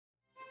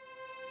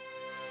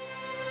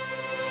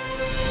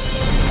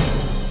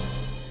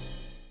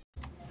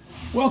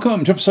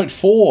Welcome to episode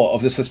 4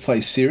 of this Let's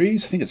Play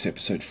series. I think it's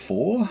episode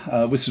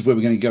 4. This is where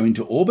we're going to go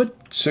into orbit,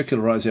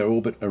 circularize our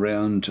orbit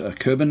around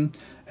Kerbal,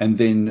 and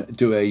then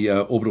do a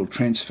orbital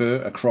transfer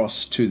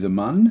across to the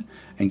Mun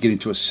and get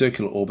into a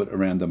circular orbit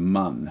around the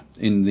Mun.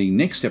 In the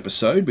next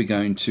episode, we're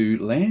going to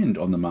land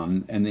on the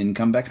Mun and then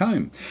come back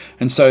home.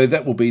 And so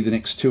that will be the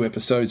next 2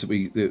 episodes that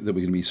we're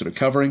going to be sort of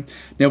covering.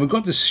 Now, we've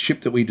got this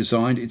ship that we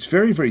designed. It's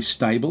very, very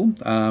stable,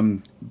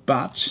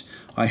 but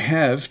I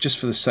have, just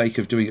for the sake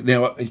of doing it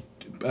now,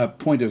 a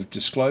point of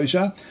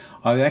disclosure,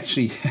 I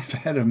actually have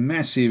had a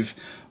massive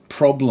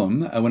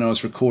problem when I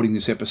was recording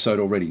this episode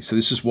already. So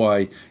this is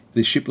why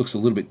the ship looks a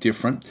little bit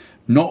different.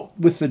 Not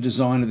with the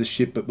design of the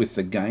ship, but with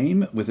the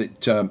game. With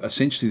it,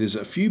 essentially, there's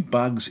a few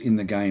bugs in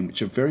the game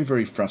which are very,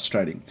 very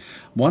frustrating.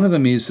 One of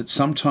them is that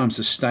sometimes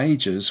the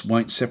stages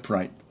won't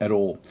separate at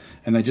all,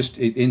 and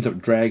it ends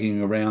up dragging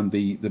around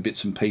the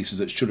bits and pieces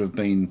that should have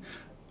been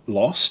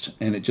lost,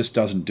 and it just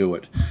doesn't do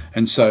it.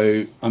 And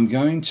so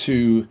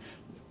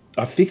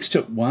I fixed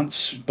it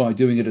once by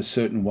doing it a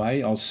certain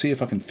way. I'll see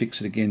if I can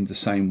fix it again the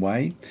same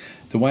way.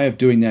 The way of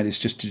doing that is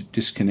just to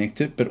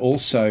disconnect it, but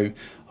also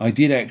I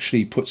did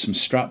actually put some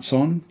struts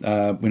on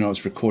when I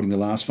was recording the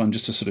last one,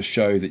 just to sort of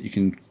show that you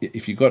can,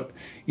 if you've got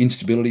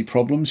instability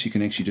problems, you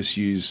can actually just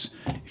use,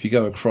 if you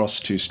go across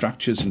to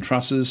structures and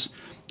trusses,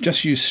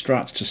 just use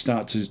struts to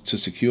start to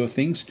secure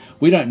things.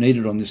 We don't need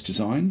it on this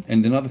design.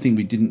 And another thing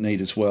we didn't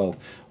need as well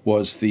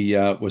was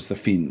the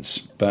fins,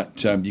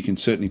 but you can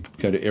certainly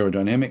go to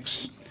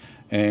aerodynamics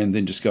and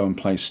then just go and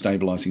place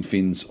stabilizing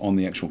fins on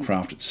the actual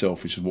craft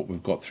itself, which is what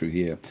we've got through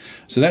here.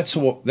 So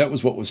that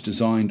was what was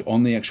designed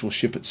on the actual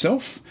ship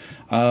itself.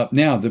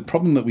 Now, the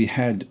problem that we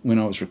had when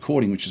I was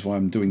recording, which is why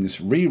I'm doing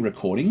this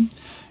re-recording,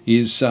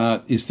 is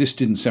this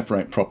didn't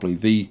separate properly.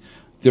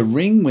 The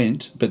ring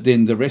went, but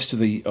then the rest of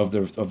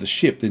the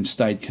ship then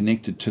stayed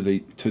connected to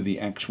the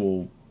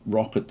actual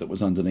rocket that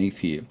was underneath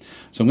here.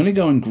 So I'm going to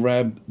go and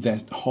grab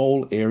that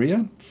whole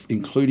area,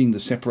 including the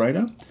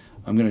separator.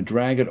 I'm going to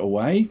drag it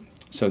away,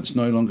 so it's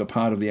no longer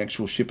part of the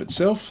actual ship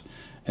itself,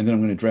 and then I'm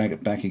going to drag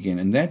it back again.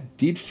 And that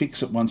did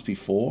fix it once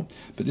before,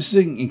 but this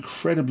is an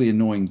incredibly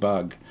annoying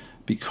bug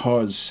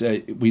because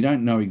we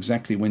don't know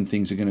exactly when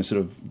things are going to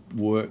sort of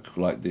work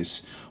like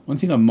this. One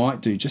thing I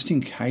might do, just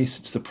in case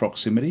it's the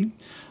proximity,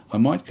 I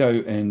might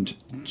go and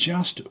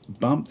just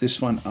bump this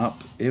one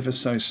up ever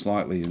so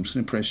slightly. I'm just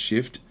going to press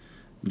Shift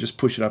and just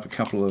push it up a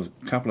couple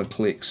of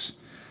clicks.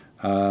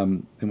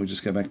 Then we'll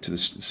just go back to the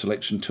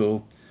selection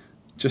tool,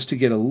 just to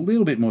get a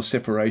little bit more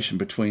separation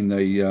between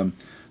the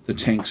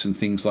tanks and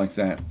things like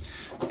that.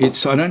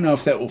 I don't know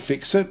if that will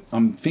fix it.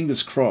 I'm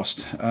fingers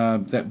crossed.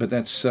 But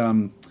that's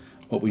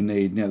what we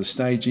need. Now the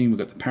staging, we've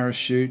got the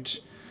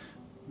parachute,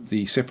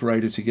 the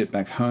separator to get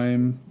back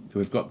home.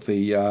 We've got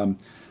the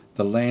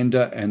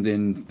lander, and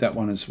then that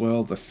one as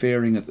well. The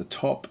fairing at the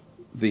top.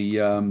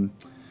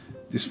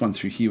 This one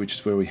through here, which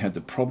is where we had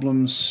the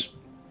problems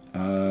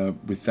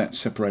with that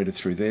separator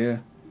through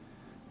there.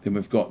 Then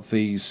we've got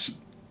these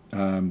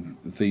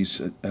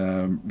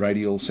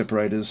radial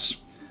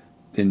separators,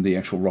 then the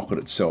actual rocket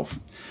itself.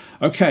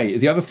 Okay,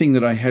 the other thing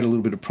that I had a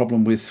little bit of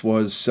problem with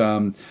was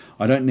I'm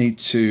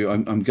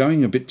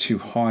going a bit too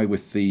high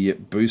with the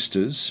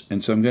boosters,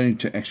 and so I'm going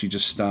to actually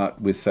just start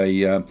with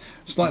a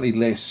slightly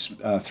less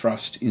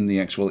thrust in the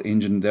actual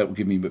engine. That will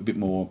give me a bit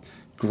more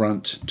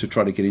grunt to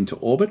try to get into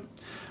orbit.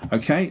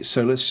 Okay,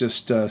 so let's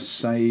just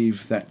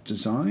save that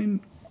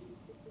design.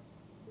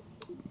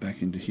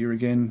 Back into here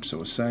again, so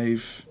we'll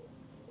save.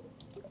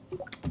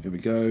 Here we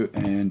go,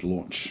 and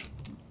launch.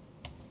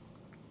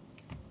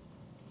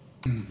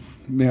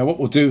 Now what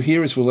we'll do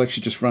here is we'll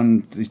actually just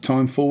run the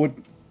time forward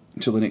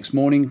until the next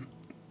morning.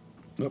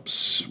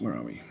 Oops, where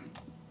are we?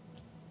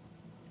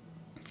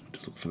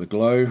 Just look for the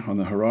glow on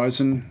the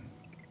horizon.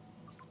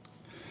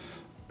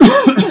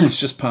 It's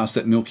just past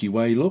that Milky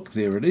Way look.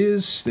 There it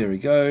is. There we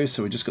go.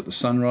 So we just got the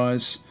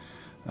sunrise.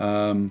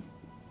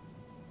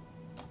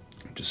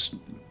 Just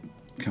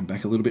come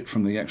back a little bit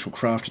from the actual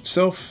craft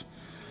itself.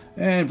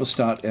 And we'll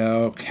start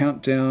our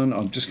countdown.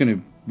 I'm just going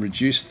to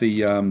reduce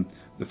the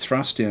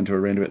thrust down to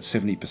around about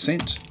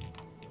 70%,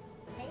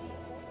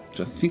 which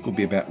I think will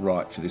be about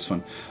right for this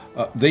one.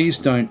 These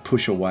don't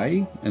push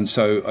away, and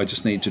so I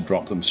just need to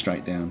drop them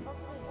straight down.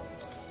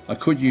 I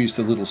could use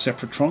the little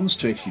separatrons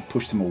to actually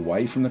push them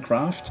away from the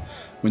craft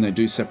when they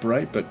do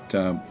separate, but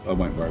I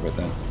won't worry about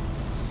that.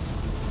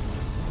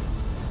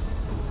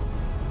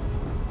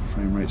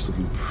 Frame rate's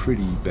looking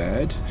pretty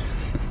bad.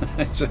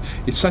 It's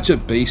such a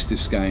beast,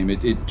 this game.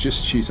 It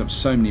just chews up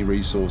so many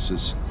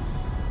resources.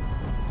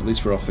 At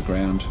least we're off the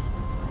ground.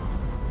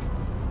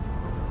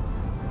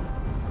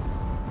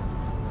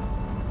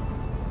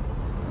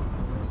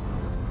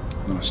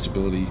 Nice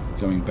stability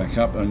going back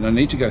up. And I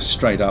need to go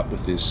straight up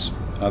with this,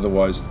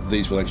 otherwise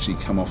these will actually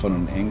come off on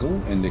an angle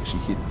and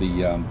actually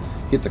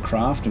hit the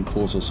craft and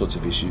cause all sorts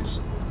of issues.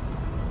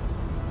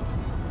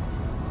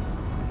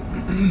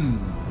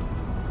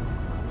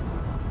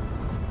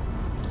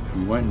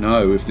 We won't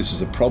know if this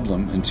is a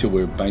problem until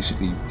we're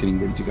basically getting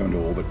ready to go into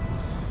orbit.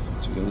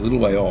 So we've got a little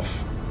way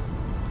off.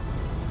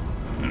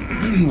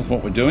 with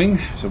what we're doing.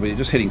 So we're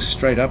just heading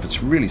straight up.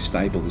 It's really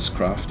stable, this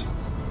craft.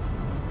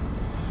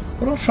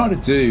 What I'll try to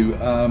do,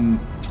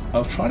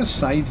 I'll try to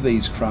save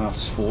these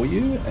crafts for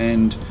you,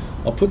 and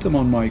I'll put them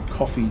on my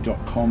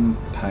coffee.com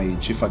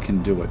page if I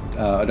can do it.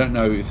 I don't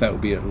know if that will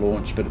be at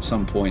launch, but at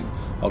some point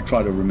I'll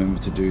try to remember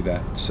to do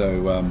that.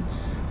 So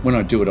when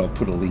I do it, I'll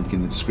put a link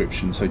in the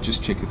description. So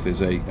just check if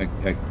there's a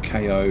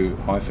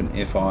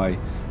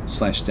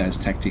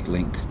ko-fi/DasTactic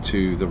link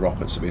to the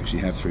rockets that we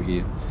actually have through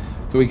here.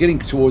 So we're getting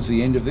towards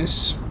the end of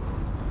this.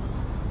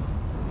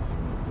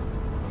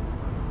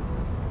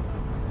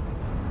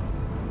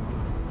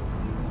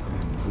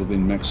 We'll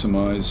then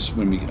maximise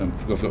when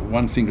I've got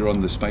one finger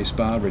on the space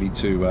bar ready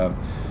to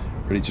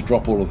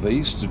drop all of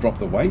these, to drop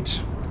the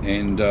weight,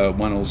 and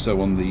one also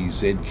on the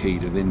Z key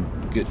to then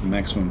get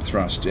maximum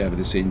thrust out of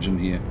this engine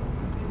here.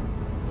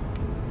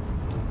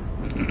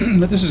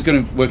 But this is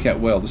going to work out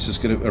well. This is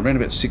going to, around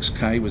about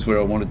 6k was where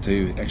I wanted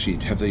to actually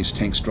have these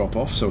tanks drop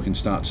off, so we can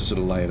start to sort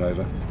of lay it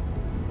over.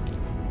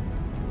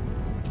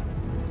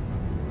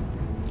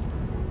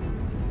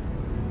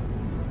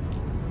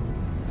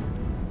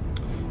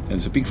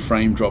 There's a big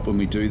frame drop when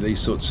we do these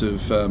sorts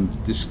of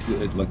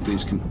like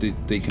these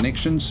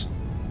deconnections.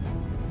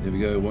 There we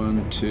go,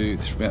 1, 2,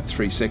 about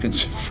 3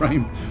 seconds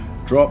frame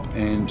drop,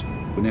 and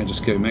we'll now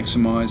just go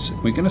maximise.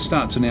 We're going to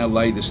start to now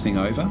lay this thing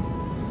over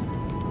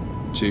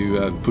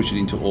to push it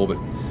into orbit.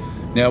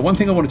 Now, one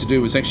thing I wanted to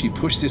do was actually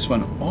push this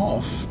one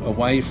off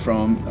away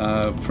from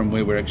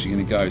where we're actually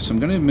going to go. So I'm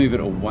going to move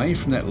it away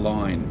from that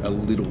line a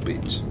little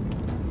bit.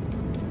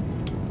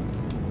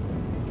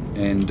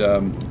 And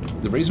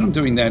the reason I'm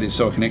doing that is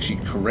so I can actually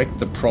correct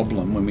the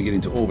problem when we get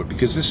into orbit,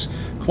 because this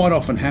quite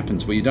often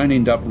happens where you don't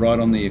end up right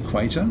on the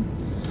equator,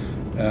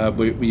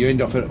 where you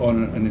end up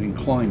on an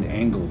inclined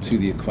angle to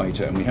the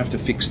equator, and we have to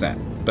fix that.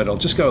 But I'll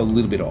just go a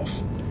little bit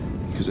off,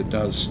 because it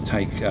does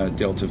take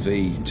delta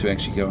V to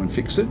actually go and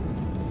fix it.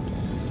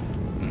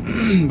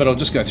 But I'll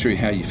just go through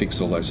how you fix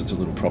all those sorts of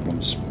little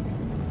problems.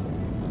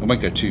 I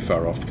won't go too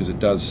far off, because it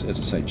does, as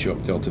I say, chew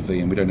up delta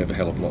V, and we don't have a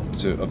hell of a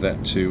lot of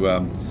that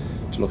to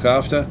look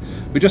after.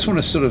 We just want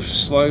to sort of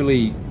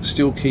slowly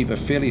still keep a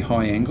fairly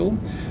high angle,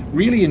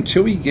 really,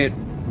 until we get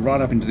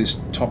right up into this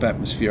top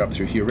atmosphere up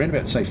through here, around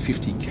about, say,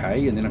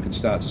 50k, and then I can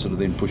start to sort of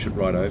then push it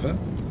right over.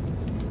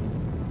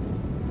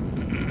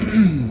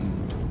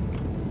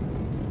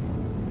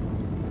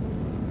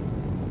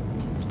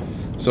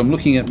 So I'm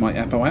looking at my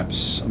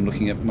apoaps, I'm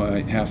looking at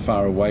how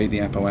far away the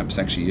apoaps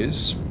actually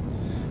is,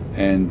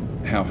 and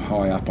how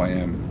high up I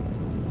am.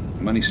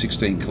 I'm only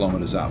 16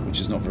 kilometers up, which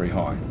is not very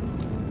high.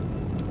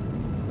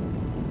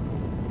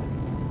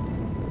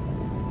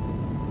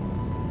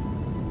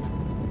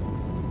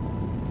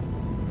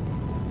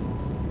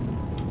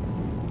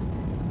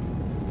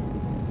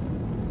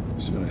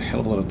 So we've got a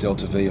hell of a lot of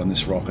delta V on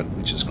this rocket,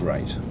 which is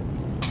great.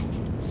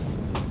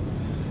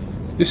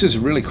 This is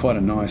really quite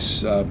a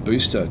nice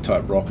booster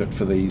type rocket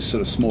for these sort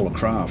of smaller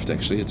craft.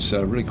 Actually, it's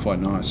really quite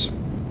nice.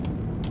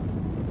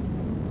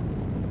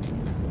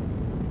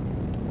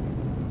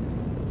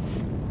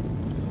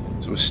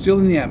 So we're still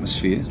in the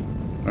atmosphere.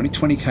 We're only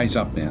 20 k's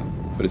up now,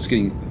 but it's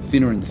getting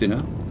thinner and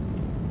thinner.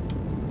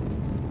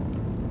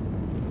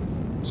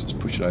 Let's just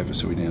push it over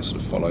so we now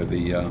sort of follow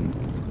the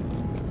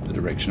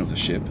direction of the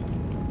ship.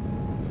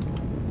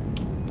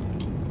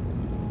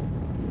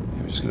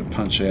 And we're just going to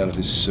punch out of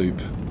this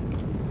soup.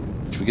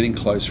 We're getting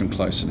closer and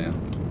closer now.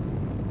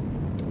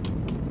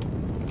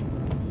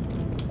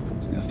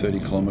 It's now 30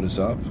 kilometers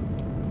up.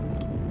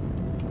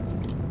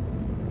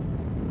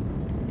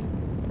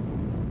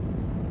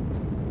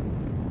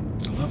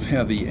 I love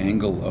how the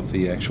angle of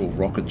the actual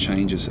rocket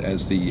changes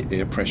as the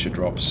air pressure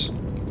drops.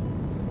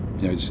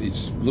 You know,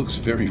 it looks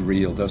very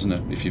real, doesn't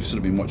it? If you've sort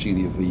of been watching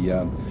any of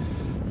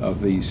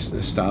these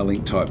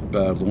Starlink type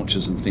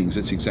launches and things,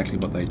 that's exactly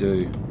what they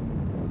do.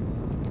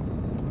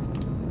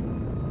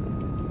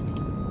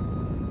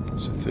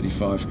 So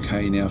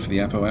 35k now for the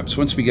apoaps.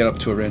 Once we get up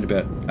to around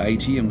about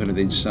 80, I'm going to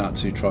then start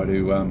to try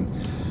to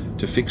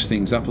fix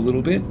things up a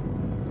little bit.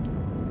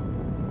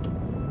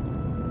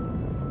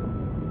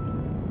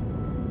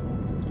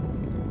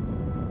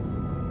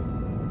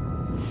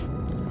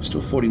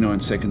 Still 49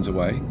 seconds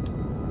away.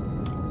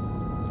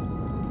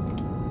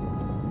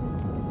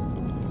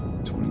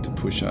 It's wanting to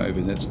push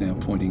over. That's now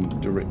pointing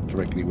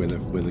directly where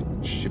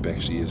the ship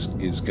actually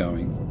is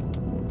going.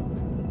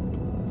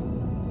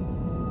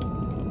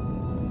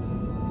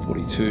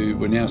 42.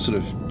 We're now sort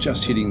of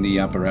just hitting the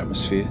upper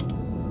atmosphere.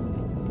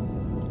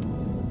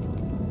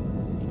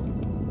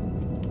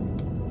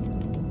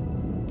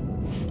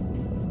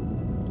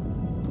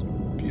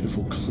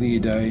 Beautiful clear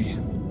day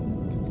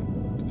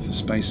with the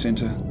Space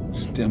Center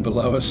down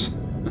below us.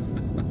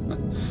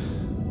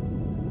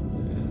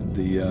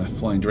 The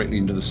flying directly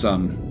into the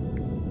sun.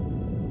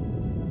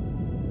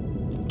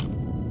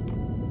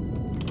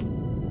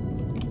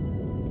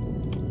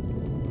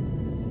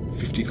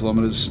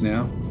 Kilometers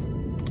now,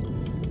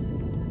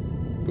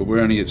 but we're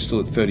only still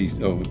at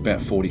 30 or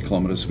about 40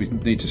 kilometers. We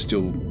need to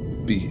still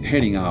be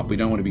heading up. We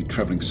don't want to be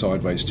traveling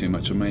sideways too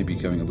much, or maybe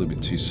going a little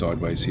bit too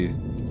sideways here.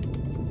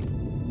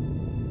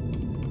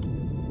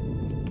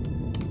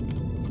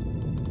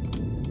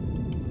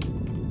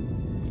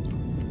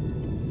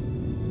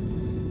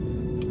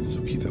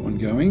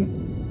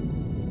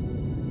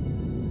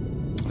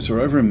 So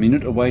we're over a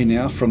minute away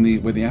now from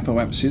where the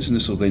apoapse is, and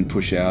this will then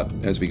push out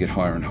as we get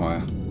higher and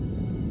higher.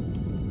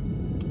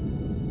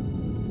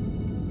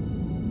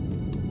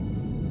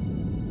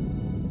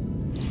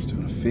 Just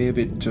doing a fair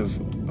bit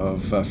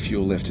of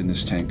fuel left in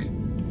this tank.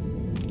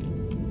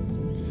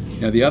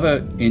 Now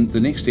the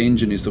next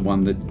engine is the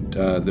one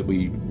that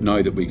we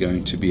know that we're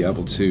going to be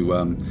able to,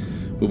 well,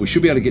 we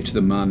should be able to get to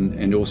the Mun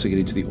and also get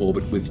into the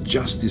orbit with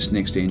just this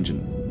next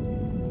engine.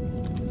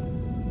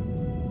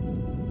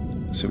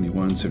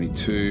 71,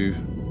 72.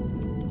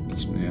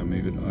 Let's now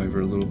move it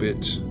over a little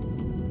bit.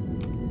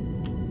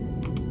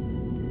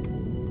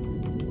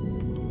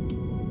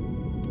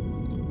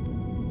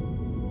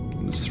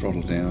 And let's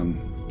throttle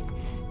down.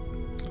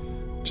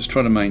 Just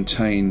try to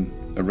maintain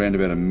around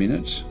about a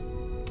minute.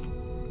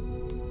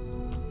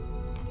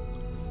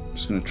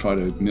 Just going to try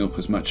to milk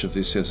as much of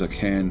this as I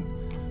can.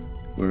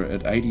 We're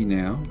at 80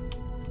 now.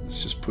 Let's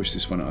just push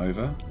this one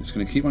over. It's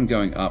going to keep on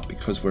going up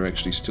because we're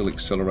actually still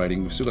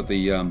accelerating. We've still got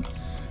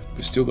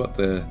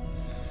the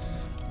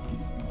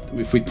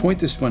if we point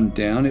this one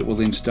down, it will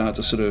then start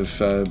to sort of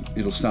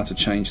it'll start to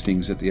change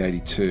things at the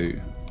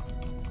 82.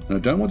 And I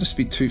don't want this to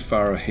be too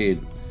far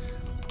ahead.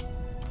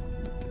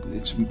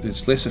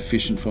 It's less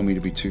efficient for me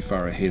to be too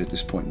far ahead at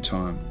this point in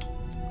time.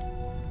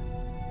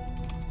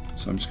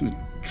 So I'm just going to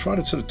try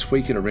to sort of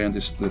tweak it around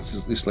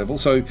this level.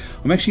 So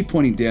I'm actually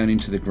pointing down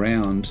into the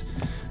ground.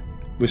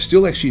 We're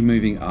still actually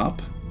moving up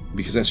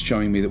because that's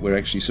showing me that we're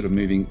actually sort of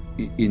moving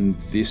in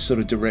this sort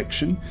of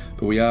direction,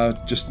 but we are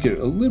just get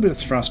a little bit of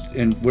thrust,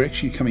 and we're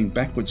actually coming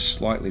backwards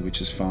slightly, which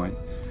is fine.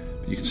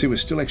 But you can see we're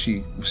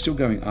still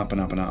going up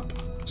and up and up.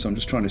 So I'm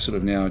just trying to sort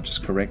of now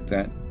just correct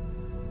that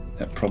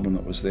problem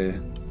that was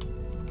there.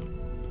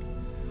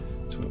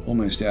 So we're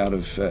almost out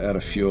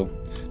of fuel.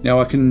 Now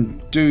I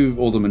can do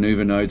all the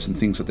maneuver nodes and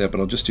things like that, but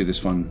I'll just do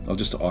this one. I'll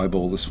just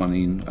eyeball this one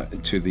in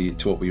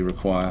to what we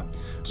require.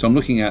 So I'm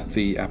looking at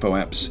the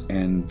apoapse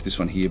and this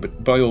one here,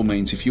 but by all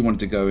means, if you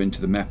wanted to go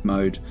into the map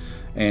mode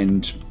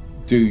and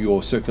do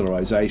your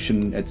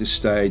circularization at this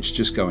stage,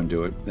 just go and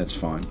do it. That's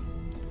fine.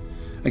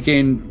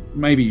 Again,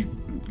 maybe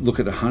look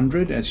at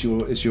 100 as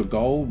your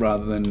goal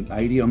rather than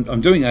 80.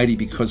 I'm doing 80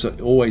 because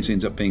it always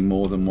ends up being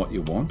more than what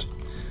you want,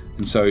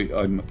 and so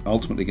I'm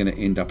ultimately going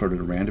to end up at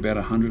around about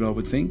 100, I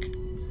would think.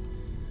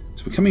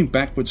 So we're coming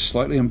backwards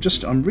slightly. I'm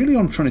trying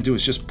to do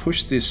is just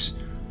push this.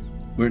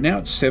 We're now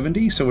at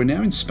 70, so we're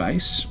now in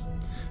space.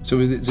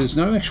 So there's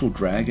no actual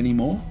drag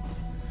anymore.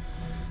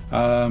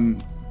 I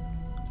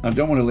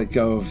don't want to let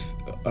go of.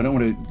 I don't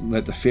want to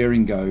let the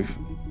fairing go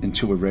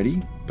until we're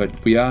ready.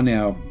 But we are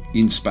now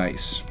in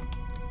space,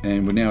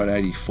 and we're now at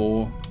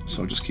 84.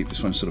 So I'll just keep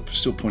this one sort of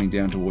still pointing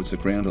down towards the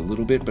ground a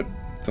little bit, but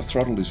the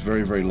throttle is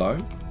very, very low.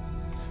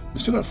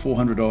 We've still got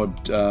 400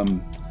 odd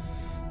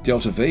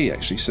delta V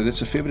actually, so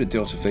that's a fair bit of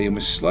delta V, and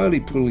we're slowly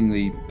pulling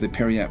the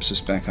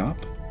periapsis back up.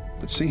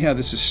 But see how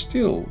this is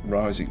still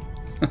rising.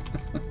 We're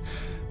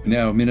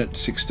now a minute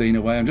 16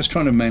 away. I'm just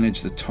trying to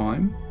manage the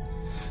time.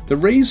 The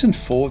reason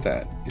for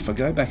that, if I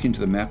go back into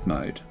the map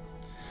mode,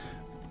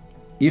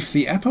 if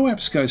the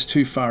apoapse goes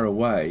too far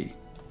away,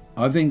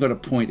 I've then got to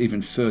point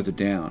even further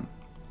down.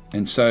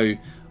 And so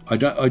I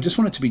just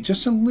want it to be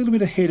just a little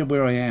bit ahead of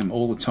where I am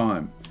all the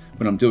time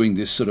when I'm doing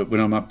this when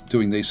I'm up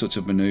doing these sorts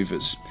of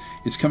maneuvers.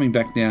 It's coming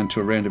back down to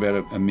around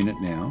about a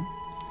minute now.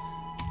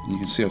 And you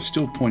can see I'm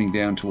still pointing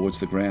down towards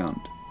the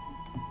ground.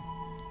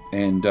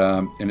 And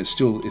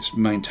it's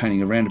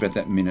maintaining around about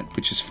that minute,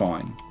 which is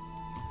fine.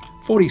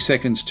 40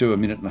 seconds to a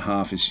minute and a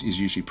half is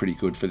usually pretty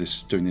good for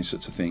doing these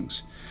sorts of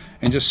things.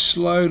 And just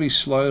slowly,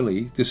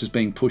 this is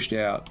being pushed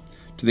out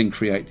to then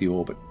create the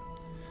orbit.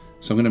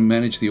 So I'm going to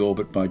manage the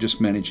orbit by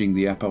just managing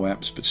the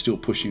apoapse, but still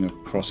pushing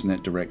across in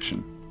that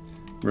direction.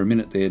 We're a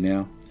minute there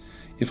now.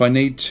 If I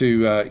need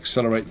to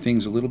accelerate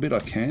things a little bit,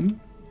 I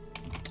can.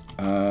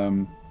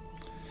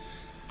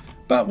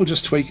 But we'll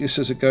just tweak this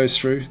as it goes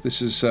through.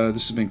 This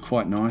has been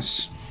quite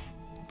nice.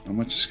 I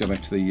might just go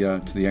back to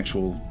the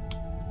actual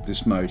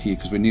this mode here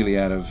because we're nearly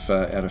out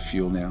of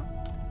fuel now.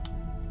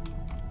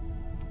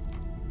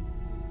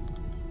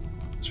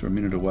 So we're a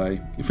minute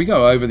away. If we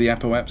go over the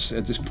apoapse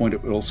at this point,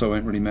 it also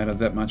won't really matter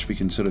that much. We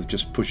can sort of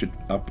just push it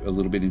up a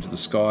little bit into the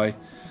sky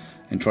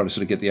and try to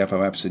sort of get the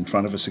apoapse in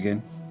front of us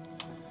again.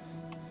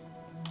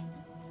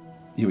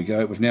 Here we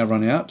go. We've now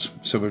run out,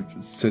 so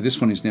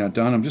this one is now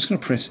done. I'm just going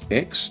to press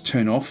X,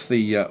 turn off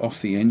the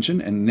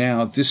engine, and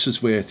now this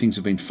is where things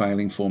have been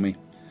failing for me.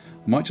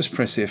 I might just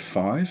press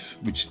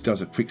F5, which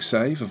does a quick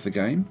save of the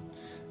game,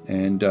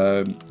 and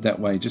that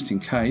way, just in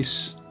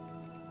case.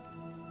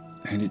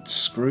 And it's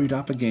screwed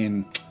up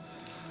again.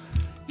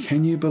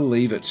 Can you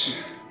believe it?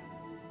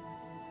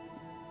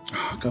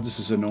 Oh God, this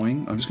is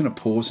annoying. I'm just going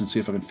to pause and see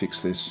if I can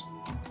fix this.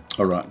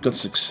 All right, got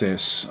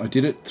success. I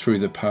did it through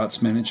the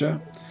parts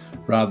manager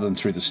rather than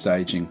through the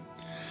staging.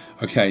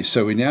 Okay,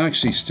 so we're now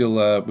actually still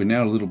we're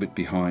now a little bit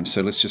behind.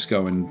 So let's just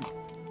go and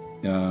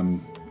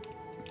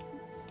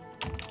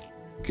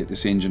get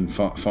this engine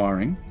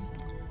firing,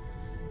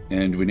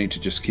 and we need to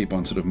just keep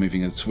on sort of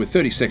moving it. So we're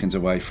 30 seconds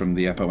away from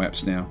the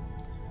apoapse now.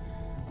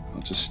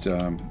 I'll just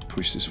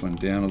push this one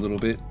down a little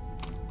bit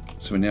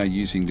So we're now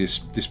using this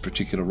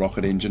particular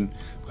rocket engine.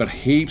 We've got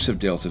heaps of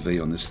delta V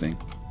on this thing.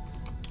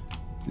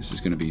 This is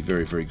going to be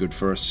very, very good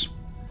for us.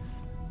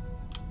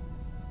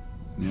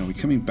 Now, are we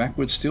coming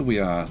backwards? Still we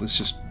are. Let's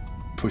just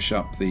push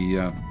up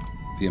the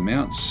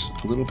amounts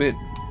a little bit.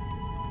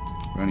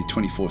 We're only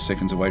 24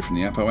 seconds away from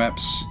the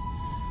apoapse.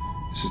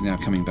 This is now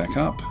coming back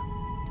up.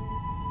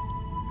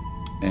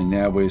 And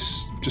now we're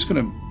just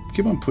going to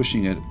keep on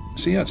pushing it.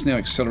 See how it's now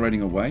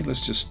accelerating away?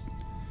 Let's just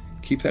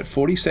keep that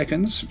 40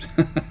 seconds.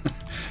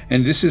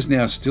 And this is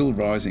now still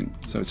rising.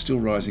 So it's still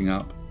rising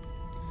up.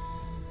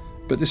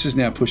 But this is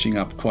now pushing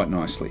up quite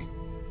nicely.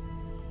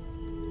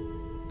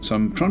 So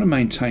I'm trying to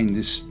maintain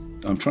this.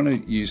 I'm trying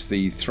to use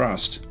the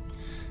thrust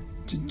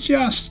to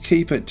just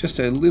keep it just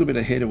a little bit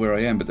ahead of where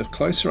I am. But the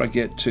closer I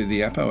get to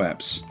the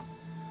apoapse,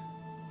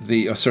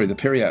 the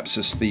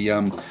periapsis,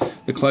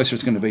 the closer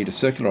it's going to be to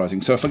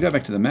circularizing. So if I go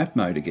back to the map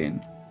mode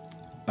again,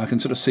 I can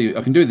sort of see,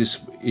 I can do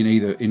this in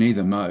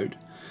either mode,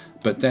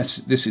 but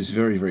this is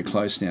very, very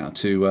close now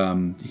to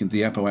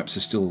the apoapse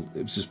is still,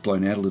 it's just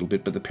blown out a little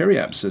bit, but the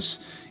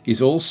periapsis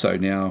is also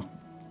now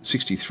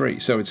 63,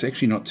 so it's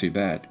actually not too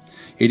bad.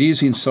 It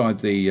is inside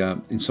the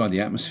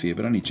atmosphere,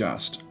 but only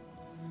just.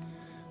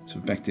 So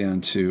back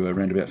down to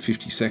around about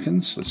 50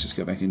 seconds. Let's just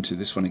go back into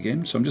this one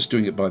again. So I'm just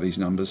doing it by these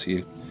numbers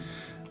here.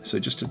 So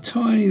just a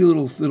tiny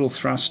little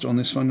thrust on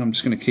this one. I'm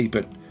just going to keep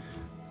it.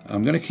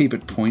 I'm going to keep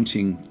it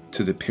pointing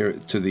to the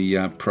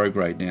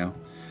prograde now.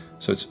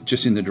 So it's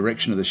just in the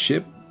direction of the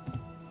ship.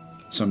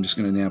 So I'm just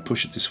going to now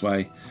push it this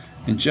way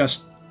and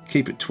just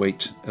keep it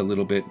tweaked a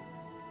little bit.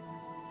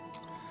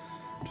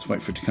 Just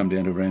wait for it to come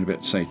down to around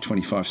about, say,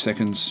 25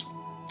 seconds.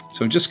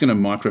 So I'm just going to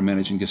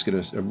micromanage and just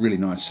get a really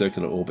nice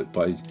circular orbit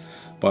by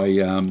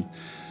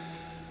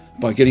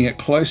getting it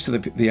close to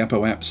the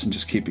apoapse and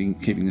just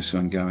keeping this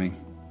one going.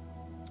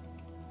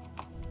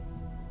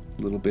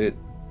 A little bit,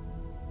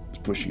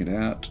 just pushing it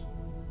out.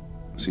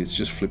 See, it's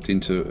just flipped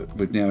into,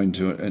 we're now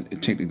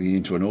technically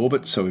into an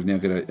orbit, so we've now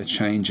got a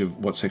change of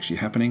what's actually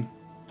happening.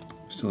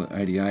 Still at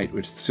 88,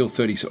 we're still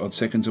 30 odd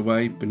seconds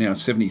away, but now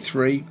it's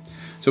 73.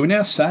 So we're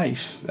now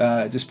safe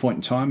at this point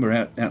in time.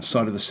 We're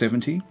outside of the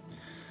 70.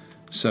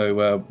 So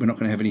we're not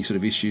going to have any sort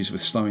of issues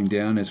with slowing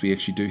down as we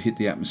actually do hit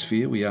the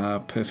atmosphere. We are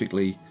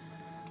perfectly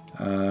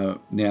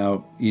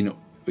now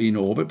in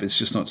orbit, but it's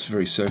just not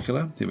very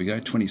circular. There we go,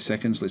 20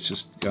 seconds. Let's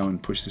just go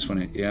and push this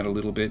one out a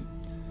little bit.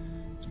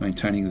 It's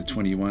maintaining the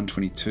 21,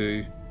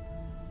 22.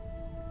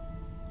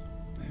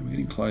 And we're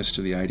getting close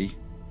to the 80.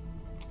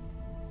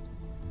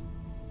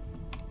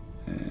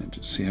 And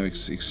see how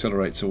it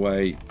accelerates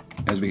away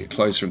as we get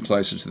closer and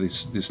closer to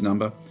this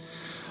number.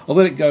 I'll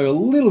let it go a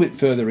little bit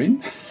further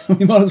in.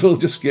 We might as well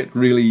just get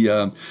really,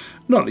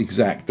 not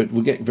exact, but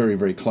we'll get very,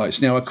 very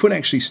close. Now, I could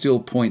actually still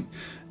point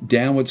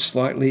downwards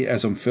slightly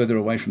as I'm further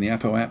away from the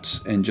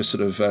apoapse and just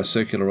sort of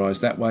circularize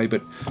that way,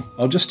 but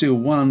I'll just do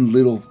one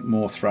little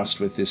more thrust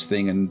with this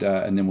thing and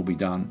then we'll be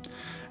done.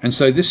 And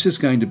so this is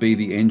going to be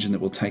the engine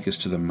that will take us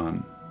to the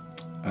Mun.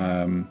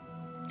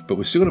 But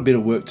we've still got a bit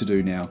of work to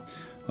do now.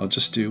 I'll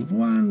just do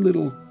one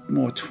little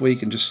more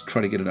tweak and just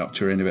try to get it up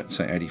to around about,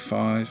 say,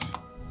 85.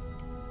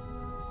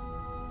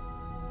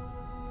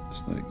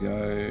 Just let it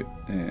go,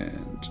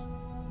 and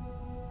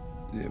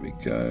there we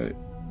go.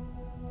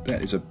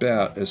 That is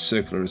about as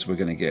circular as we're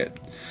going to get.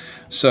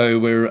 So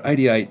we're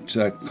 88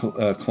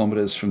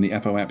 kilometers from the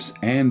apoapse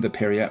and the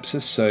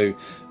periapsis, so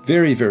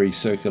very, very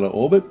circular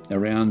orbit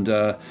around.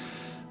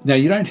 Now,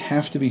 you don't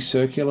have to be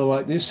circular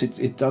like this.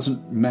 It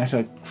doesn't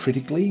matter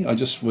critically. I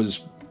just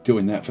was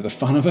doing that for the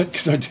fun of it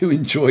because I do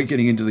enjoy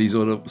getting into these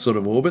sort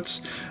of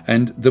orbits.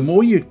 And the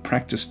more you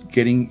practice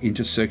getting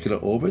into circular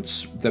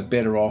orbits, the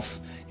better off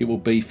it will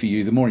be for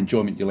you, the more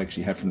enjoyment you'll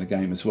actually have from the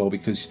game as well,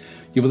 because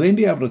you will then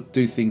be able to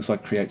do things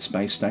like create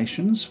space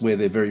stations where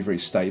they're very, very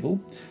stable.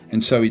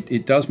 And so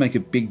it does make a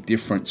big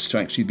difference to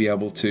actually be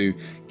able to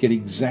get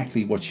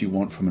exactly what you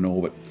want from an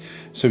orbit.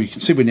 So you can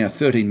see we're now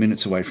 13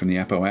 minutes away from the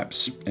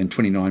apoapse and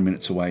 29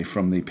 minutes away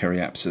from the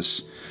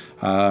periapsis.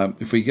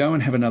 If we go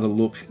and have another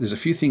look, there's a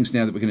few things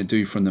now that we're going to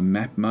do from the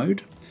map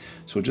mode.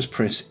 So we'll just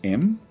press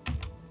M.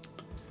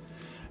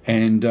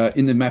 And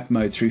in the map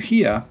mode through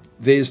here,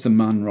 there's the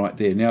Mun right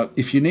there. Now,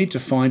 if you need to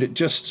find it,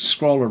 just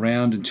scroll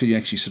around until you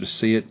actually sort of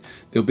see it.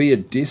 There'll be a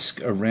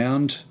disk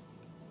around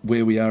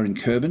where we are in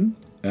Kerbal.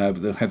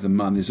 They'll have the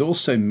Mun. There's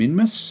also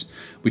Minmus,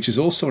 which is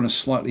also on a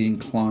slightly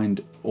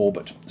inclined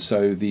orbit.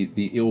 So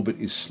the orbit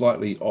is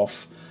slightly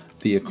off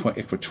the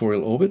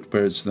equatorial orbit,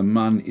 whereas the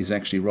Mun is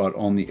actually right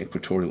on the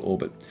equatorial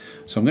orbit.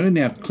 So I'm going to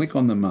now click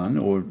on the Mun,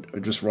 or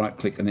just right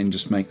click and then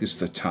just make this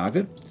the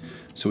target.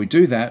 So we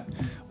do that.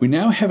 We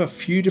now have a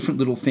few different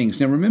little things.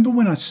 Now remember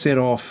when I set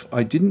off,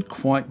 I didn't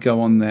quite go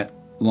on that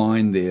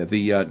line there,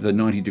 the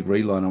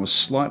 90-degree line. I was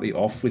slightly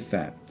off with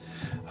that.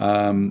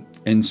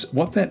 And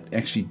what that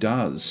actually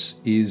does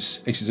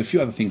is, actually there's a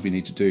few other things we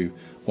need to do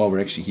while we're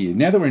actually here.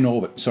 Now that we're in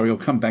orbit, sorry, I'll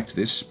come back to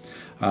this.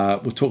 We'll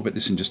talk about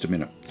this in just a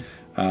minute.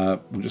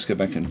 We'll just go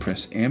back and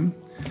press M.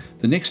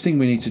 The next thing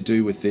we need to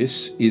do with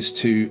this is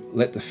to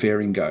let the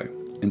fairing go.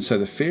 And so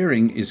the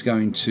fairing is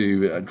going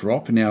to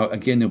drop. Now,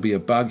 again, there'll be a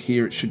bug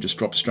here. It should just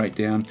drop straight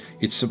down.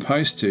 It's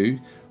supposed to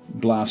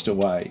blast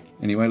away.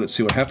 Anyway, let's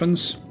see what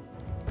happens.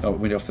 Oh, it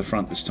went off the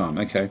front this time.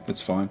 Okay,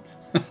 that's fine.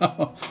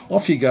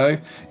 Off you go.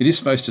 It is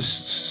supposed to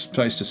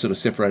sort of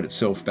separate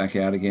itself back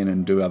out again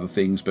and do other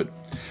things, but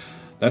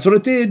that's what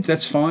it did.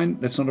 That's fine.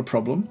 That's not a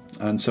problem.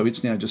 And so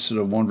it's now just sort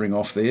of wandering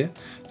off there.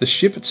 The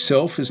ship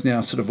itself is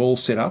now sort of all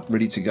set up,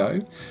 ready to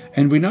go.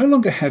 And we no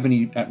longer have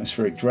any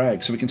atmospheric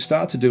drag, so we can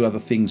start to do other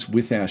things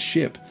with our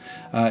ship,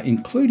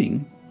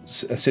 including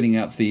setting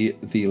out the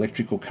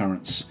electrical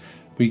currents.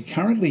 We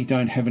currently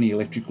don't have any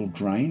electrical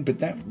drain, but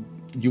that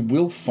you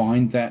will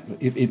find that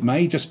it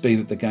may just be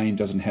that the game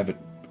doesn't have it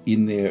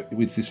in there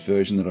with this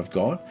version that I've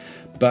got,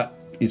 but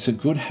it's a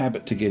good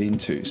habit to get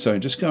into. So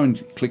just go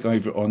and click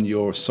over on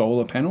your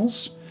solar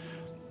panels.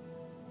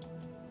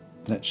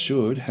 That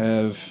should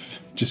have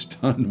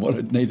just done what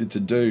it needed to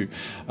do.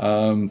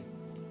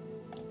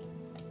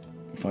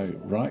 If I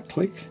right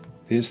click,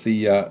 there's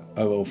the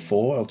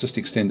OL4. I'll just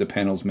extend the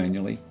panels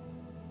manually.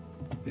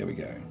 There we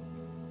go.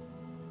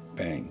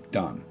 Bang,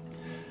 done.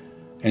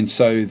 And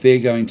so they're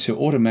going to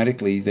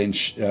automatically then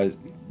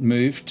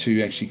move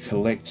to actually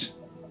collect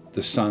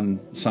the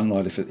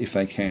sunlight if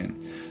they can.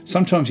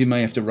 Sometimes you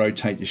may have to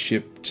rotate your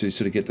ship to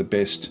sort of get the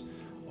best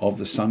of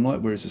the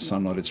sunlight. Where is the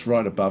sunlight? It's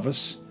right above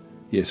us.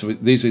 Yeah, so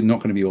these are not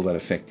going to be all that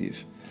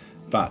effective,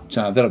 but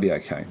that'll be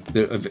okay.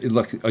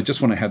 Like, I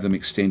just want to have them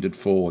extended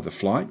for the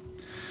flight.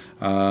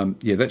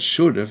 Yeah, that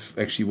should have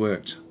actually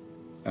worked.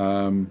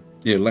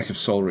 Yeah, lack of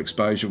solar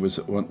exposure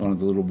was one of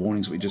the little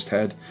warnings we just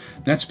had.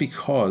 That's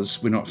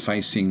because we're not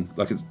facing,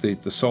 like, it's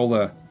the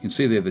solar, you can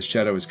see there the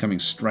shadow is coming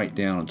straight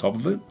down on top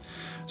of it.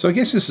 So I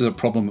guess this is a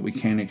problem that we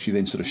can actually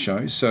then sort of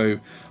show. So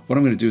what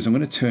I'm going to do is I'm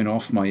going to turn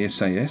off my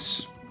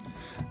SAS,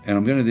 and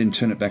I'm going to then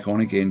turn it back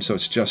on again so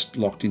it's just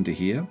locked into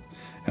here.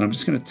 And I'm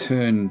just going to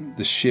turn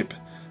the ship,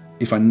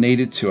 if I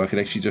needed to, I could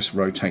actually just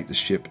rotate the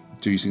ship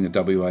using the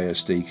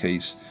WASD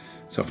keys.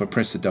 So if I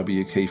press the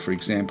W key, for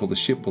example, the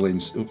ship will then,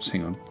 oops,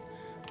 hang on,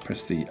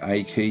 press the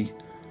A key,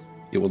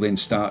 it will then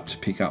start to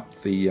pick up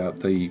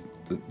the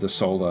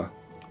solar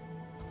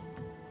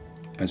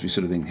as we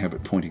sort of then have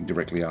it pointing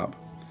directly up.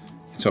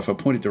 So if I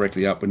point it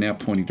directly up, we're now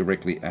pointing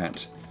directly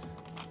at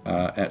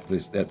the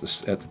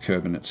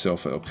Kerbal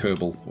itself, or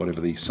Kerbal,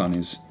 whatever the sun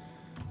is,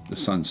 the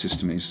sun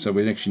system is. So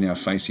we're actually now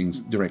facing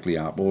directly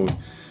up, or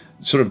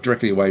sort of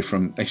directly away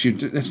from.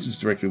 Actually, that's just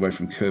directly away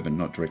from Kerbal,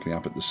 not directly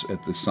up at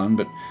the sun.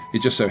 But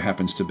it just so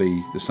happens to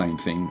be the same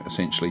thing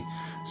essentially.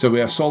 So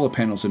our solar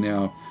panels are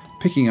now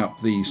picking up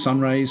the sun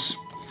rays.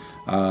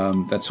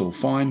 That's all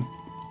fine.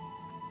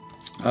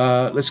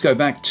 Let's go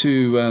back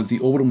to the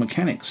orbital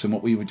mechanics and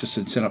what we just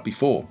had set up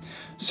before.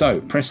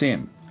 So press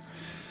M.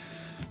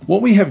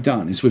 What we have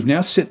done is we've now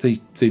set the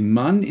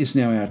MUN is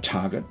now our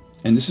target,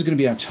 and this is going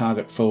to be our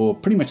target for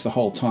pretty much the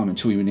whole time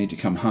until we need to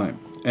come home.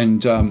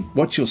 And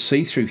what you'll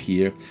see through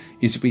here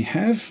is we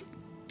have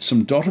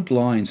some dotted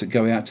lines that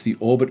go out to the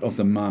orbit of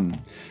the MUN,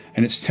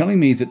 and it's telling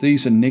me that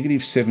these are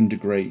 -7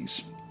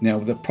 degrees. Now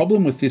the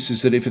problem with this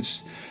is that if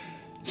it's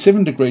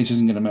 7 degrees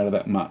isn't going to matter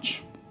that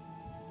much.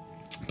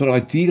 But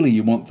ideally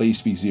you want these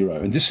to be 0.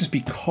 And this is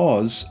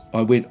because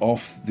I went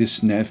off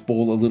this nav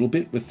ball a little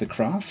bit with the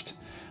craft.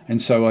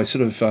 And so I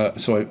sort of,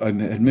 I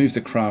had moved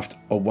the craft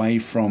away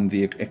from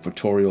the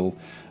equatorial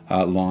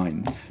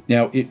line.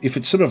 Now, if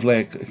it's sort of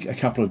like a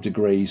couple of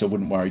degrees, I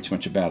wouldn't worry too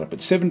much about it.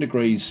 But 7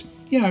 degrees,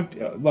 you know,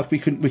 like we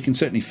can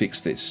certainly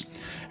fix this.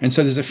 And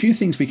so there's a few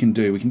things we can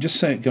do. We can just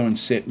go and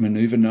set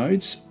maneuver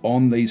nodes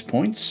on these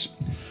points.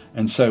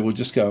 And so we'll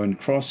just go and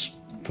put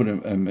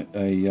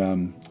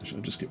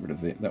I'll just get rid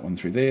of that one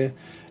through there,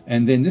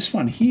 and then this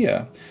one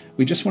here,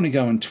 we just want to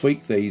go and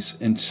tweak these,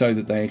 and so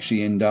that they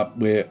actually end up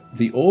where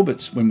the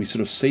orbits, when we sort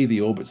of see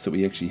the orbits that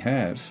we actually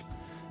have,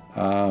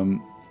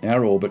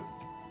 our orbit,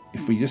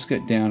 if we just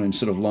get down and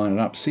sort of line it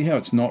up, see how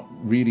it's not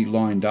really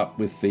lined up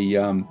with the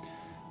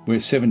we're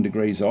 7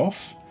 degrees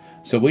off,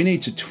 so we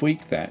need to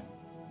tweak that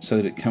so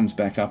that it comes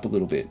back up a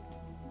little bit.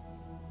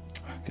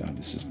 Oh God,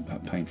 this is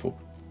painful.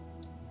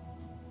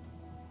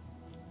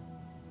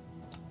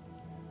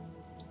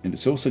 And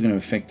it's also going to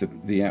affect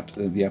the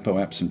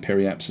apoapse and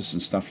periapsis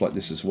and stuff like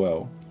this as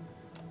well.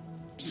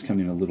 Just come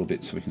in a little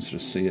bit so we can sort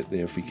of see it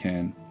there if we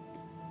can.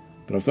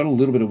 But I've got a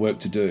little bit of work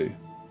to do.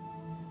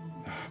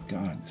 Oh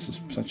God, this is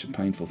such a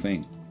painful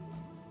thing.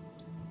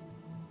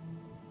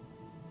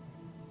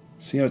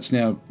 See how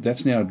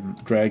that's now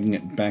dragging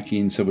it back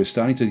in, so we're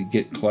starting to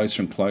get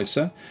closer and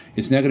closer.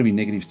 It's now going to be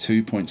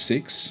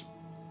 -2.6.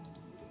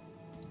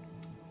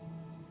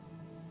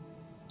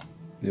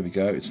 There we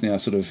go. It's now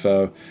sort of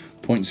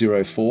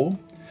 0.04.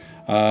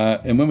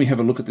 And when we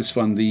have a look at this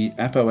one, the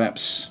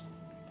apoapse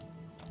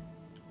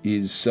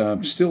is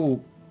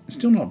still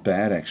not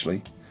bad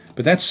actually.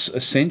 But that's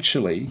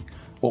essentially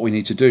what we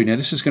need to do. Now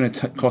this is going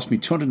to cost me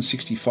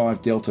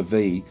 265 delta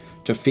V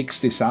to fix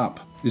this up.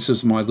 This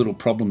is my little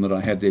problem that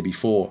I had there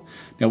before.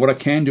 Now what I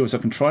can do is I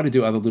can try to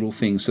do other little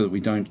things so that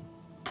we don't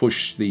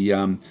push the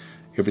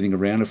everything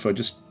around. If I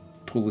just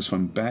pull this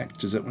one back,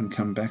 does that one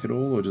come back at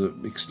all, or does it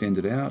extend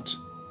it out?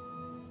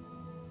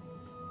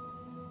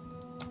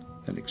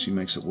 That actually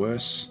makes it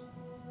worse.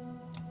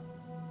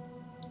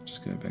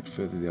 Just go back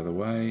further the other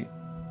way.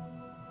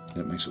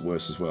 That makes it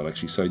worse as well,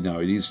 actually. So no,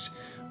 it is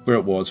where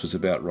it was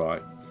about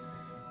right.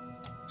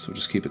 So we'll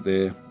just keep it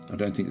there. I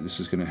don't think this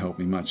is going to help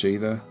me much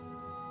either.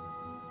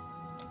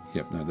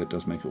 Yep, no, that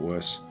does make it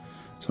worse.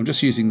 So I'm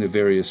just using the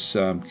various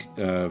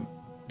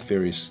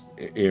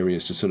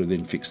areas to sort of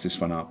then fix this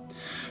one up.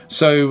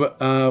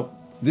 So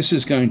this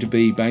is going to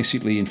be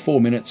basically in 4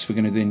 minutes. We're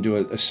going to then do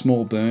a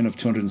small burn of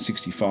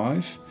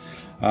 265.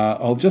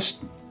 I'll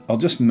just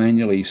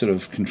manually sort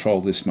of control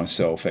this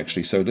myself,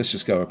 actually. So let's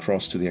just go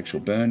across to the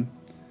actual burn.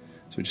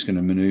 So we're just going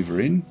to maneuver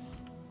in.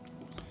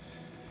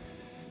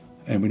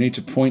 And we need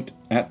to point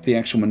at the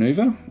actual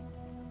maneuver,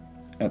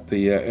 at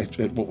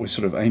what we're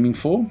sort of aiming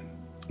for,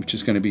 which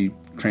is going to be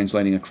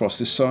translating across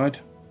this side.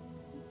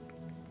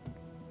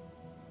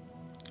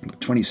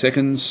 20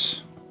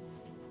 seconds.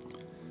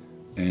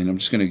 And I'm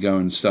just going to go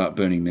and start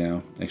burning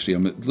now. Actually,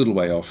 I'm a little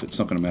way off. It's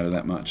not going to matter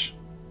that much.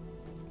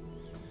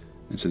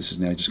 And so this is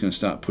now just going to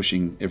start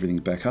pushing everything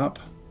back up.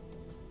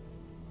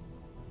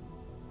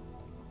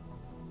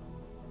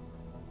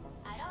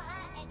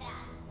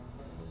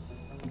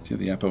 See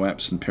the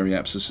apoapsis and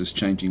periapsis is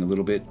changing a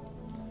little bit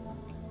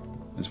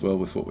as well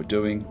with what we're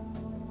doing.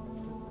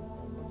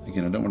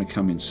 Again, I don't want to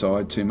come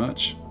inside too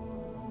much.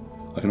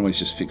 I can always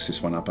just fix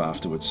this one up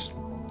afterwards.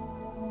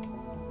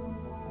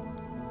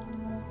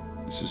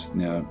 This is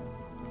now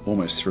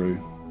almost through.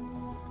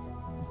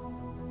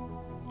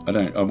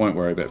 I won't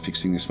worry about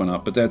fixing this one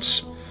up, but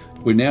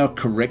we're now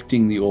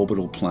correcting the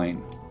orbital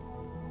plane.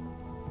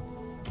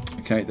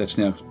 Okay, that's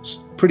now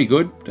pretty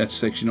good.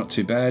 That's actually not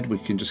too bad. We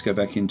can just go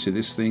back into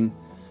this thing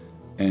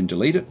and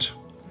delete it.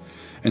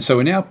 And so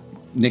we're now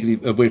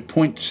we're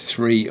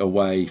 0.3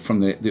 away from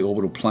the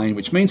orbital plane,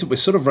 which means that we're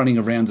sort of running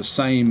around the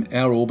same.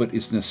 Our orbit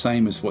is the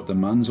same as what the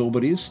Mun's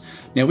orbit is.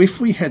 Now,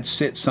 if we had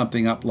set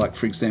something up like,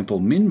 for example,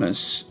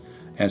 Minmus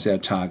as our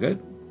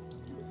target,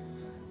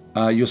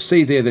 you'll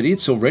see there that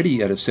it's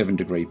already at a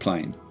 7-degree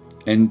plane.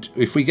 And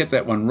if we get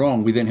that one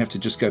wrong, we then have to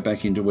just go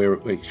back into where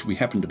we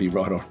happen to be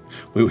right on,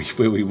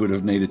 where we would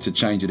have needed to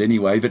change it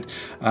anyway. But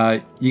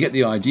you get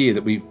the idea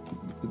that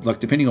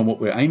depending on what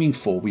we're aiming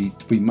for, we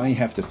may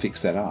have to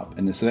fix that up.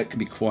 And so that can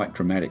be quite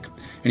dramatic.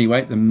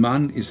 Anyway, the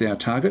Mun is our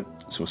target.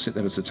 So we'll set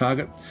that as a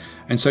target.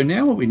 And so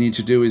now what we need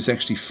to do is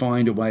actually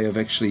find a way of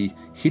actually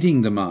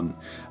hitting the Mun.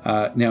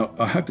 Now,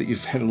 I hope that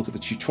you've had a look at the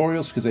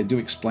tutorials, because they do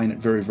explain it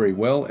very, very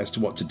well as to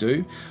what to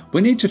do.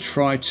 We need to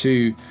try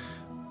to...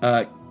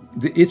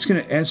 it's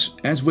going to,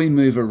 as we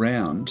move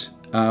around,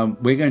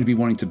 we're going to be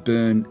wanting to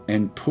burn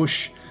and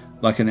push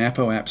like an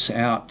apoapse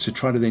out to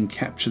try to then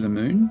capture the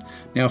Moon.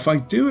 Now, if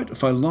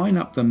I line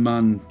up the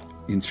Mun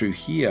in through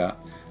here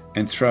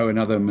and throw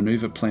another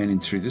maneuver plan in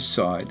through this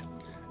side,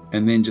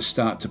 and then just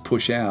start to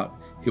push out,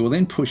 it will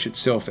then push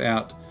itself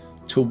out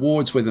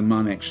towards where the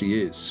Mun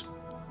actually is.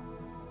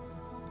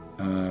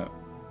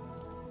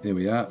 There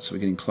we are. So we're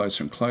getting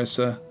closer and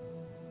closer.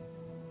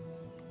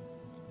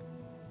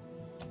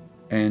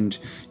 And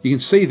you can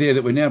see there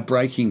that we're now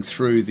breaking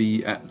through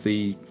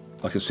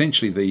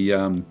essentially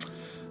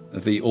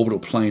the orbital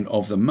plane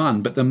of the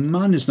Mun, but the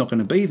Mun is not going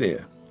to be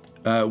there.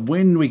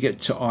 When we get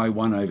to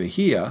I1 over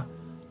here,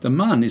 the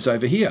Mun is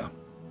over here.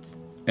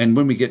 And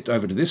when we get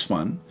over to this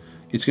one,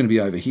 it's going to be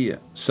over here.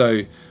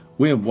 So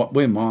we're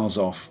miles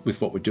off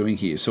with what we're doing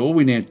here. So all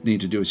we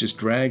need to do is just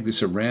drag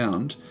this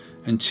around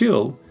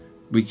until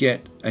we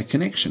get a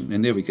connection.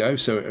 And there we go.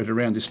 So at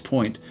around this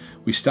point,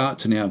 we start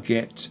to now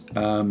get...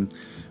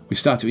 we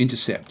start to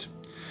intercept.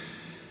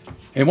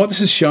 And what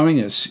this is showing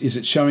us is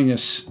it's showing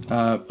us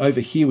over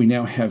here we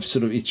now have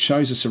it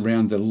shows us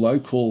around the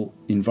local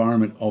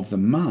environment of the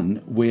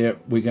Mun where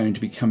we're going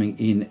to be coming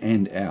in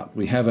and out.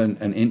 We have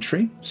an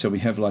entry, so we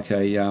have like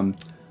an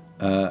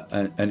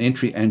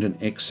entry and an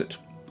exit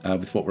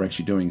with what we're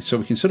actually doing. So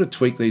we can sort of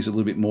tweak these a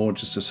little bit more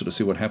just to sort of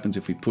see what happens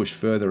if we push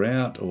further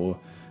out or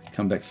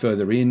come back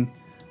further in.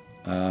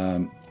 We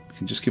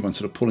can just keep on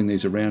sort of pulling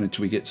these around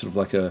until we get sort of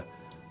like a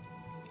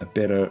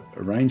better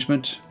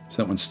arrangement.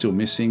 So that one's still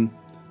missing.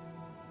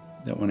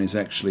 That one is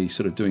actually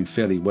sort of doing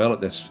fairly well at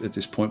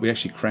this point. We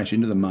actually crash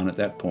into the Mun at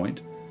that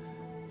point.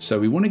 So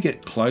we want to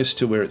get close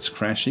to where it's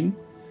crashing,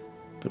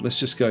 but let's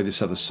just go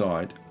this other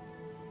side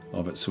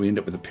of it. So we end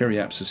up with a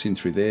periapsis in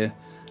through there.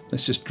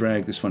 Let's just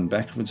drag this one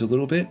backwards a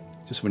little bit,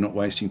 just so we're not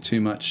wasting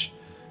too much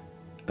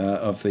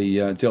of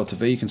the delta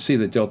V. You can see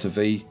the delta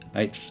V,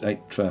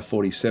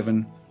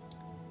 847.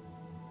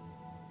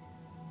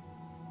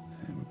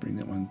 And we'll bring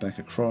that one back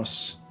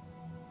across.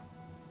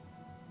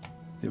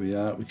 There we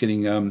are. We're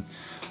getting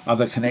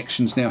other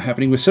connections now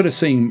happening. We're sort of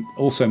seeing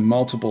also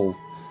multiple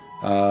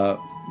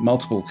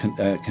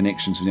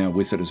connections now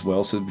with it as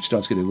well, so which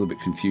does get a little bit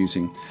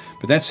confusing.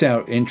 But that's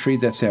our entry,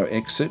 that's our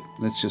exit.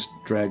 Let's just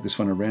drag this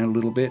one around a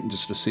little bit and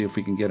just to see if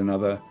we can get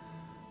another.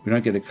 We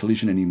don't get a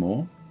collision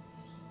anymore.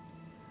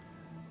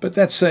 But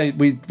that's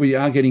we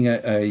are getting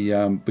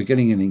we're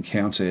getting an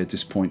encounter at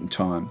this point in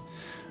time.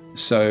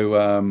 So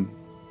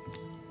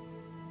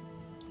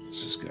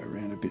let's just go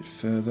around a bit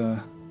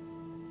further.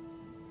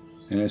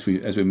 And as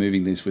we're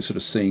moving this, we're sort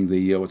of seeing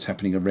the what's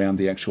happening around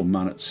the actual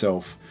MUN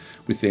itself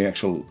with the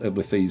actual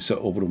with these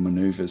orbital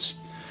maneuvers.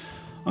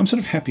 I'm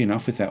sort of happy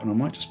enough with that one. I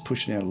might just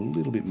push it out a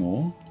little bit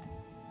more.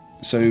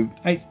 So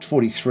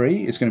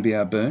 8:43 is going to be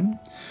our burn.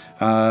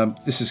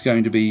 This is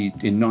going to be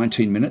in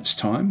 19 minutes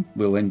time.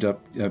 We'll end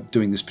up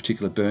doing this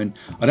particular burn.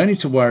 I don't need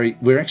to worry.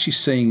 We're actually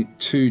seeing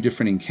two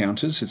different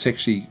encounters. It's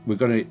actually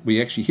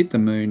we actually hit the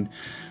moon.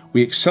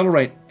 We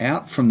accelerate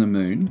out from the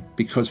moon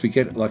because we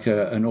get like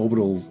an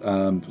orbital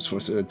a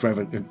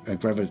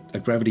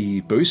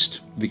gravity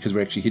boost because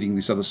we're actually hitting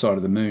this other side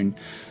of the moon.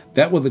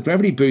 The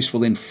gravity boost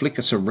will then flick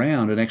us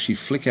around and actually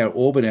flick our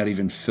orbit out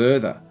even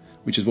further,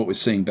 which is what we're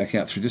seeing back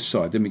out through this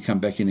side. Then we come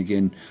back in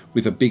again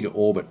with a bigger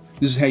orbit.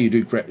 This is how you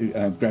do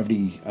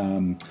gravity,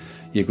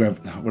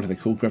 what are they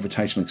called?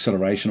 Gravitational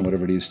acceleration or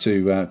whatever it is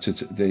to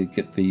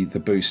get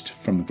the boost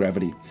from the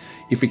gravity.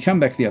 If we come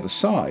back the other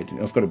side,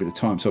 I've got a bit of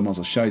time, so I might as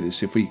well show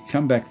this. If we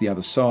come back the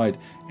other side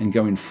and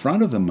go in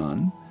front of the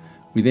MUN,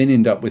 we then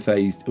end up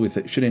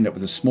should end up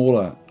with a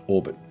smaller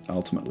orbit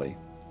ultimately,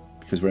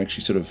 because we're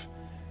actually sort of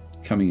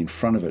coming in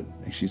front of it.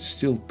 Actually, it's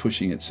still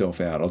pushing itself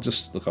out. I'll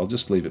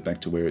just leave it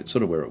back to where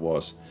it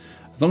was.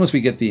 As long as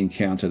we get the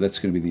encounter, that's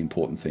going to be the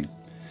important thing.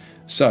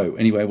 So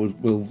anyway,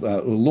 we'll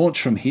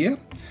launch from here.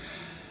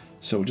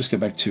 So we'll just go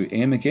back to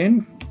M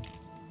again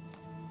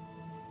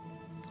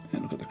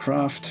and look at the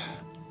craft.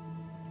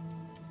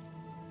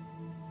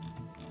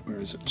 Where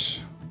is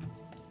it?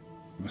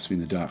 It must be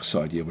in the dark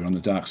side. Yeah, we're on the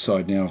dark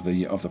side now of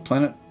the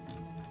planet.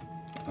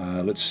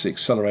 Let's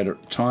accelerate our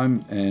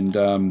time and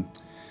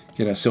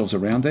get ourselves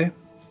around there.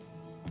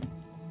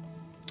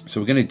 So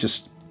we're going to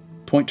just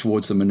point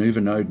towards the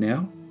maneuver node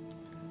now.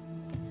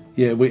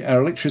 Yeah,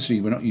 our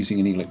electricity, we're not using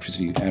any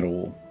electricity at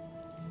all.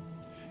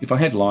 If I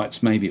had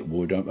lights, maybe it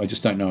would. I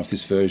just don't know if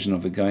this version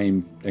of the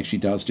game actually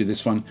does do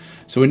this one.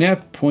 So we're now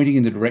pointing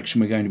in the direction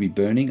we're going to be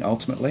burning,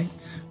 ultimately.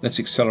 Let's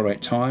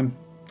accelerate time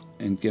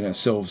and get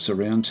ourselves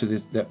around to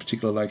that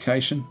particular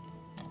location.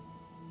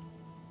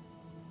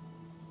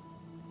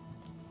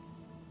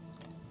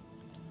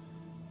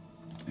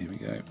 Here we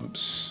go.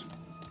 Oops.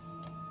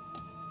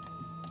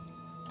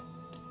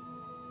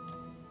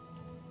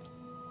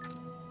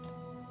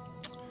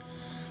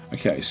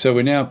 Okay, so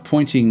we're now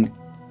pointing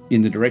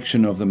in the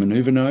direction of the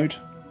maneuver node.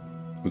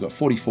 We've got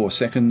 44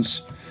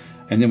 seconds,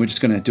 and then we're just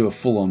going to do a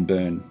full-on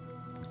burn.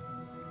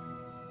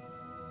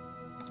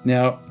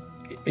 Now,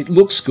 it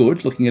looks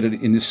good looking at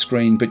it in this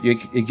screen, but you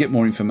get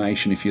more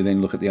information if you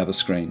then look at the other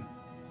screen.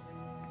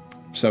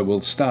 So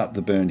we'll start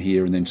the burn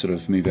here and then sort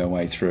of move our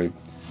way through.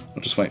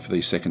 I'll just wait for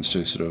these seconds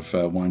to sort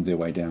of wind their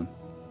way down.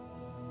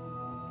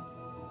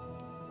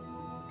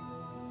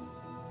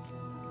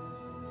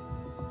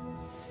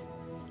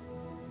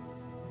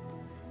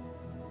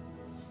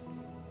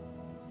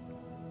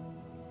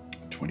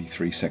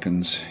 Three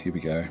seconds. Here we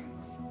go.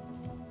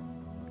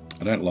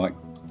 I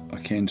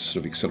can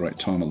sort of accelerate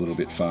time a little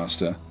bit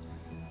faster,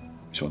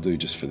 which I'll do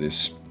just for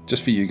this,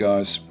 just for you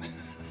guys.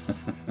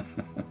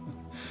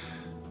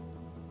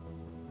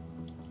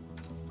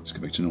 Let's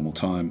go back to normal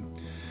time.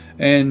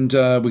 And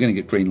we're going to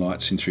get green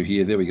lights in through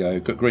here. There we go.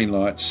 Got green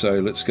lights, so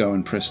let's go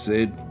and press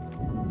Z.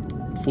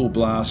 Full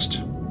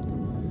blast.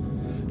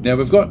 Now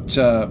we've got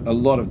a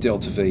lot of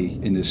delta V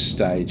in this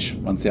stage,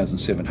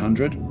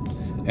 1700.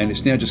 And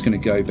it's now just going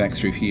to go back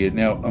through here.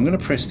 Now I'm going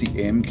to press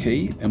the M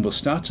key and we'll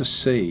start to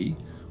see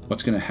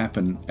what's going to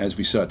happen as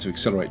we start to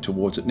accelerate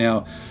towards it.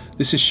 Now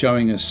this is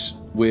showing us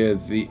where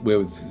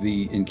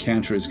the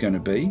encounter is going to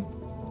be,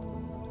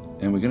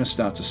 and we're going to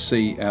start to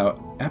see our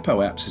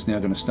apoapse is now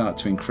going to start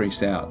to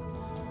increase out.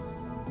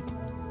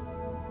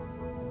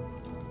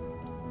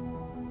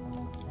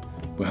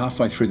 We're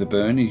halfway through the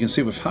burn. You can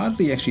see we've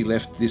hardly actually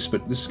left this,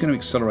 but this is going to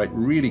accelerate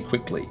really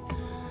quickly.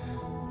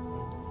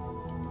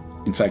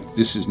 In fact,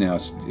 this is now,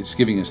 it's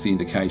giving us the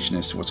indication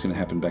as to what's going to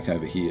happen back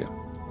over here.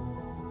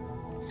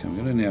 Okay, I'm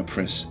going to now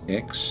press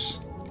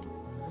X.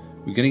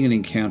 We're getting an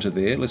encounter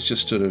there. Let's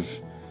just sort of,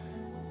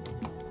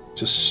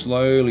 just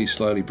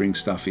slowly bring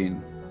stuff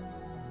in.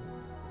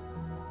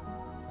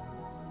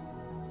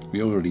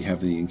 We already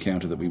have the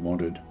encounter that we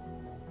wanted.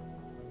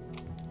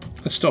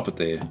 Let's stop it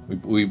there.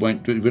 We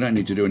don't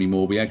need to do any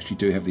more. We actually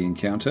do have the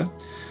encounter.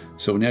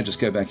 So we'll now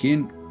just go back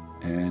in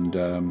and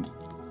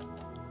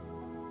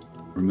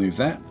remove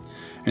that.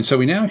 And so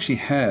we now actually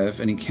have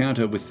an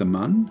encounter with the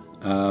MUN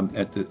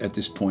at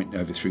this point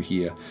over through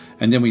here,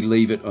 and then we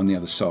leave it on the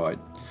other side.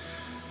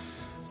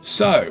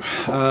 So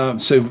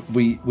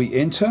we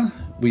enter.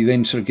 We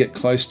then sort of get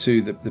close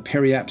to the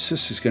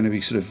periapsis is going to be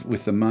sort of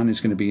with the MUN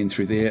is going to be in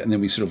through there, and then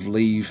we sort of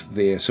leave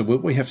there. So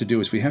what we have to do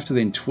is we have to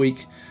then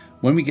tweak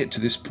when we get to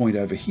this point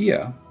over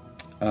here.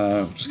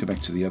 Just go back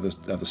to the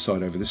other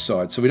side over this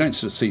side, so we don't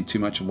sort of see too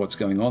much of what's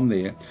going on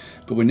there,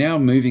 but we're now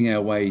moving our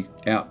way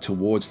out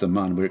towards the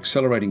MUN. We're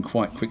accelerating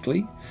quite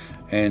quickly,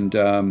 and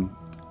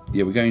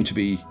yeah, we're going to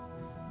be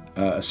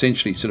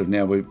essentially sort of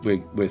now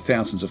we're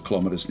thousands of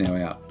kilometers now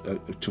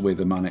out to where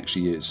the MUN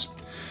actually is.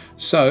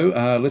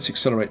 So let's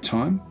accelerate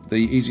time. The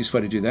easiest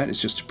way to do that is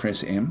just to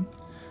press M,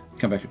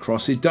 come back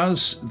across. It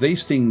does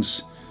these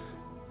things.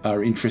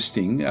 are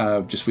interesting,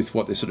 just with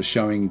what they're sort of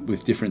showing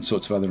with different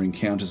sorts of other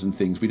encounters and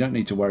things. We don't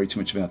need to worry too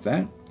much about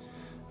that.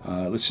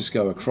 Let's just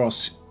go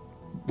across.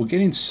 We'll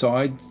get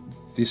inside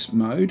this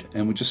mode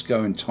and we'll just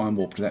go and time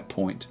warp to that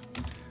point.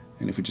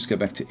 And if we just go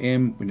back to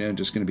M, we're now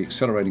just going to be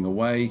accelerating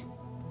away.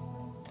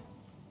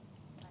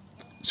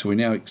 So we're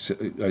now,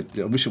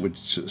 I wish it would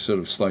sort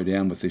of slow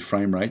down with the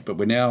frame rate, but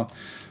we're now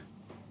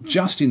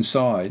just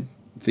inside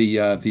the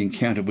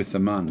encounter with the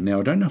Mun.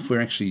 Now I don't know if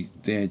we're actually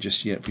there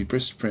just yet. If we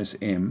press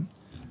M,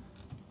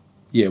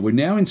 yeah, we're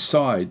now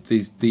inside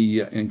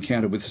the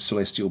encounter with the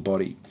celestial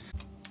body.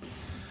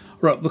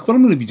 Right, look, what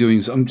I'm going to be doing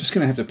is I'm just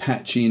going to have to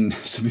patch in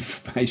some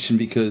information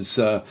because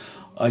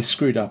I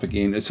screwed up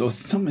again. It's not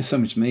so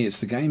much me, it's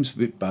the game's a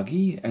bit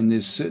buggy, and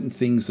there's certain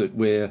things that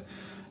we're,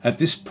 at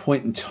this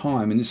point in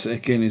time, and this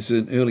again is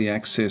an early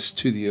access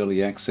to the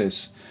early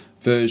access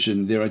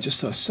version, there are just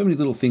so many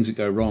little things that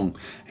go wrong.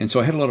 And so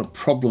I had a lot of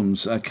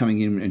problems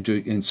coming in and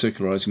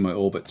circularizing my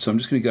orbit. So I'm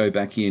just going to go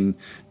back in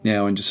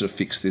now and just sort of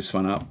fix this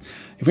one up.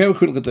 If we have a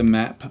quick look at the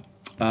map,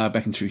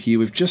 back in through here,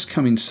 we've just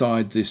come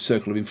inside this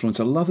circle of influence.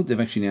 I love that they've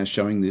actually now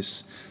showing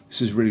this.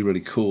 This is really, really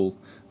cool.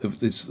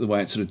 It's the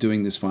way it's sort of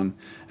doing this one.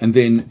 And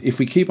then if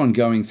we keep on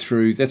going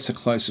through, that's the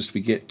closest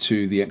we get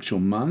to the actual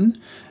Mun.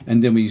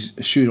 And then we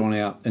shoot on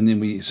out, and then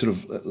we sort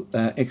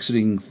of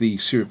exiting the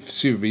sphere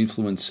of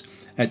influence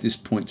at this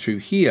point through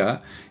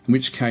here, in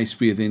which case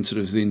we are then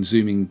sort of then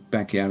zooming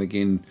back out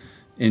again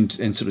and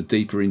sort of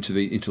deeper into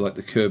like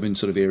the Kerbal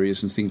sort of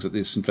areas and things like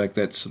this. In fact,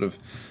 that sort of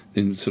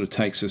then sort of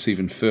takes us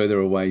even further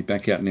away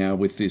back out now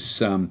with this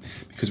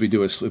because we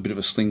do a bit of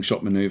a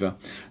slingshot maneuver.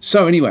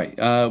 So anyway,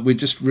 we're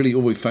just really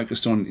all we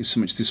focused on is so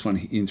much this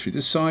one in through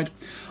this side.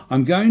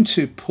 I'm going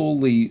to pull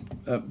the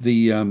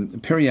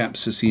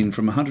periapsis in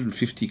from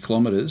 150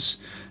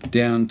 kilometers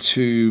down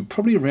to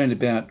probably around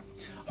about,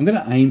 I'm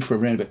going to aim for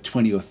around about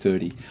 20 or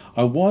 30.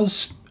 I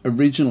was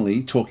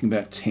originally talking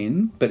about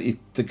 10, but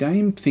the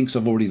game thinks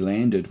I've already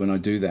landed when I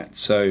do that.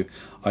 So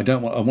I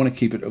want to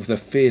keep it with a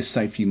fair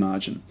safety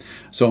margin.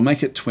 So I'll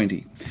make it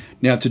 20.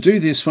 Now to do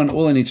this one,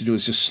 all I need to do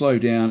is just slow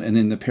down, and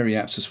then the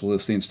periapsis will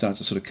then start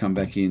to sort of come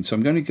back in. So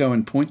I'm going to go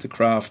and point the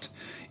craft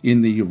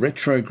in the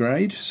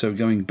retrograde, so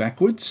going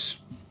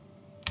backwards.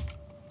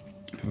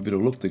 Have a bit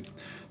of a look. The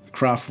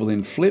craft will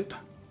then flip,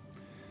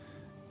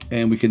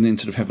 and we can then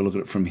sort of have a look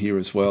at it from here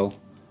as well.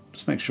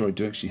 Just make sure I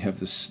do actually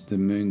have the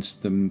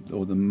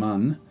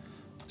Mun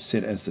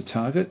set as the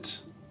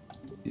target.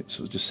 Yep,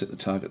 so we'll just set the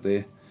target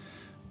there.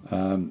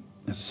 As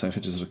I say, I've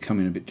had to sort of come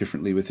in a bit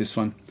differently with this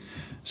one.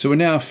 So we're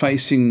now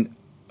facing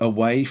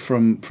away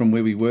from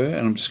where we were,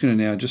 and I'm just going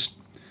to now just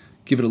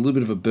give it a little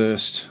bit of a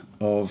burst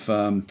of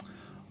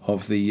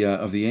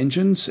the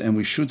engines, and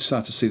we should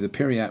start to see the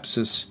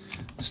periapsis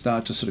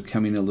start to sort of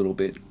come in a little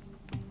bit.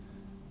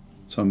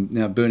 So I'm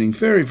now burning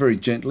very, very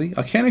gently.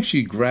 I can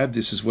actually grab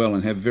this as well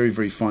and have very,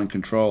 very fine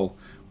control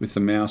with the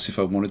mouse if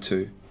I wanted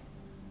to.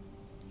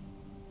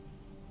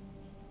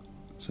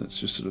 So it's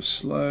just sort of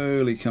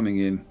slowly coming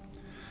in.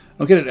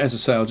 I'll get it, as I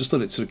say, I'll just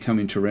let it sort of come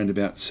into around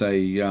about,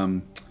 say,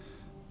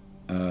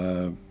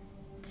 about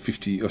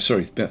 30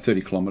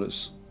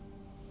 kilometers.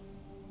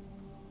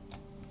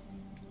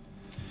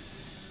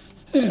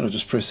 And I'll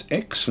just press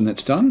X when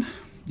that's done.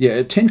 Yeah,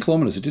 at 10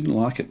 kilometers, it didn't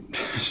like it.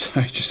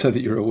 So just so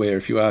that you're aware,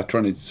 if you are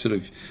trying to sort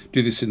of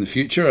do this in the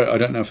future, I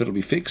don't know if it'll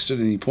be fixed at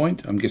any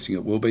point. I'm guessing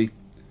it will be.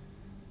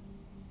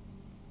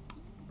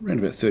 Around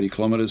about 30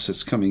 kilometers,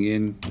 it's coming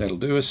in. That'll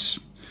do us.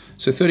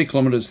 So 30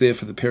 kilometers there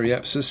for the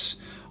periapsis.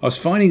 I was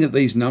finding that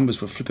these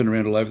numbers were flipping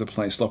around all over the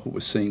place, like what we're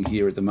seeing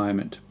here at the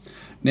moment.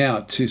 Now,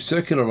 to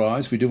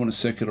circularize, we do want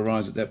to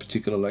circularize at that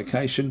particular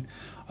location.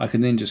 I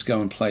can then just go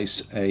and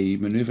place a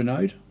maneuver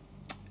node,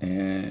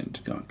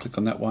 and go and click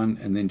on that one,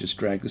 and then just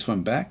drag this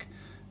one back.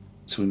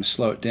 So we're going to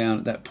slow it down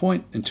at that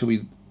point until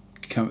we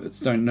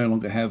no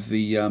longer have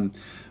the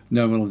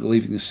no longer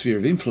leaving the sphere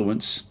of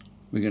influence.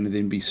 We're going to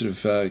then be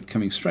sort of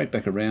coming straight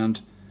back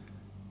around,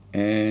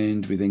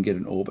 and we then get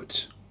an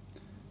orbit.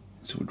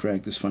 So we'll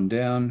drag this one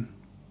down.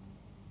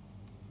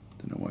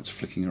 Don't know why it's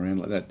flicking around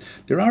like that.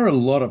 There are a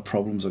lot of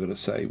problems, I've got to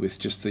say, with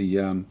just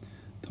the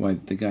way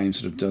the game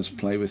sort of does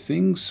play with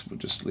things. We'll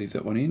just leave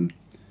that one in.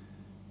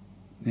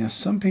 Now,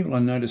 some people I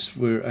noticed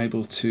were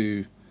able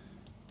to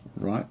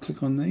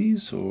right-click on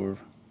these, or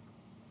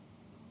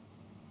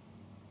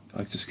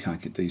I just can't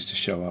get these to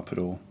show up at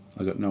all.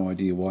 I've got no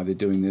idea why they're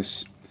doing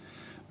this.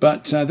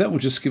 But that will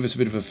just give us a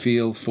bit of a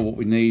feel for what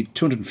we need.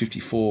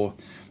 254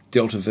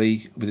 delta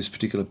V with this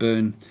particular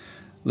burn.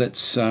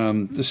 Let's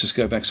just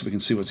go back so we can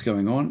see what's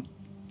going on.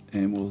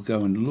 And we'll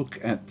go and look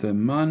at the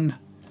Mun.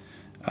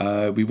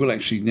 We will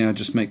actually now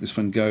just make this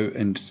one go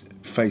and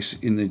face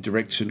in the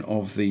direction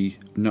of the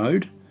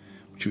node,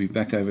 which will be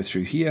back over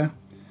through here,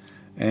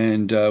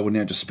 and we'll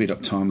now just speed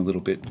up time a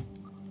little bit.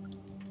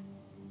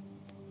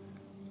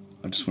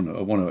 I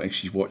want to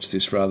actually watch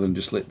this rather than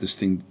just let this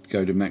thing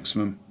go to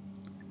maximum.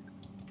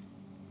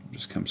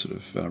 Just come sort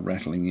of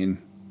rattling in.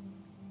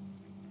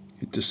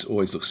 It just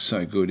always looks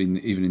so good,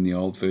 even in the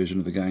old version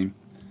of the game.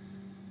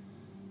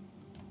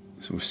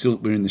 So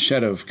we're in the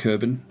shadow of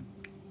Kerbal,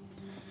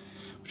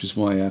 which which is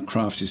why our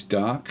craft is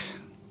dark.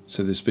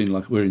 So there's been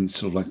like, we're in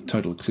sort of like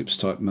total eclipse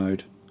type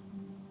mode.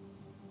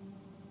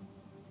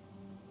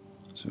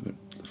 So we've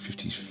got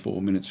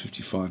 54 minutes,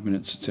 55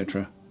 minutes,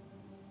 etc.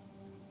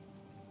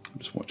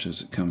 Just watch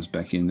as it comes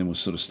back in, then we'll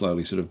sort of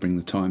slowly sort of bring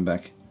the time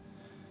back.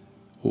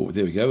 Oh,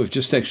 there we go. We've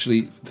just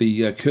actually,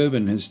 the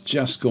Kerbal has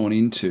just gone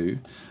into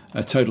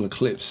a total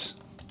eclipse.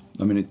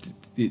 I mean,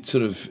 it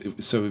sort of,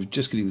 so we're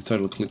just getting the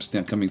total eclipse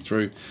now coming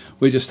through.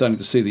 We're just starting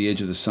to see the edge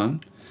of the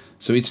sun.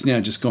 So it's now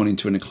just gone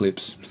into an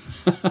eclipse.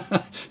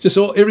 Just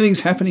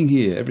everything's happening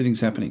here. Everything's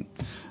happening,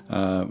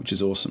 which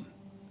is awesome.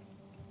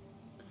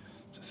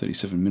 So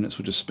 37 minutes.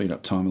 We'll just speed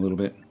up time a little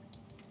bit.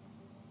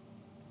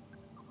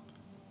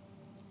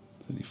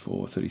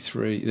 34,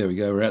 33. There we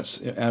go. We're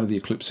out of the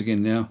eclipse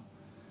again now.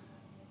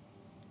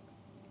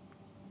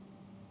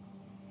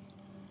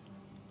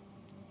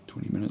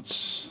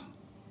 Minutes.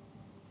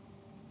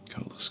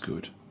 God, it looks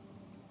good.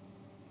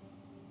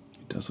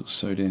 It does look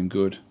so damn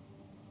good.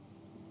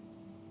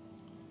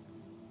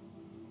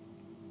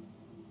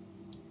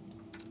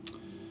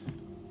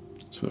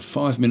 So we're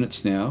 5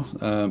 minutes now,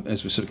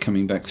 as we're sort of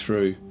coming back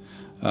through,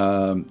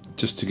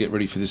 just to get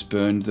ready for this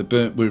burn.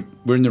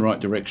 We're in the right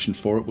direction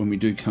for it when we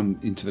do come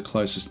into the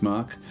closest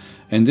mark,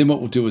 and then what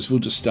we'll do is we'll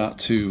just start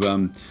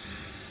to.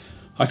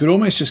 I could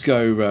almost just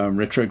go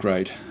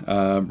retrograde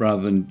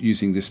rather than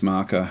using this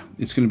marker.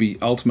 It's going to be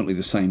ultimately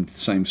the same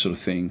sort of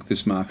thing.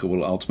 This marker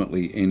will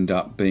ultimately end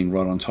up being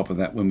right on top of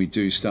that when we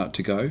do start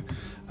to go.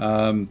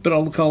 But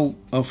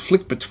I'll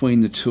flick between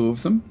the two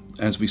of them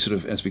as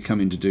we come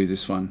in to do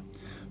this one.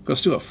 I've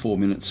still got 4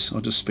 minutes.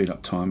 I'll just speed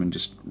up time and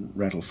just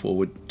rattle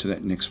forward to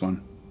that next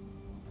one.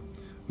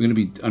 We're going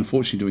to be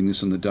unfortunately doing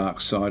this on the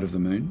dark side of the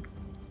moon.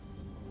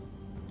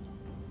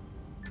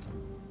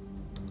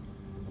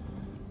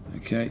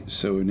 Okay,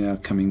 so we're now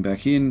coming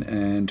back in,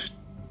 and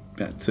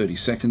about 30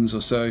 seconds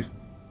or so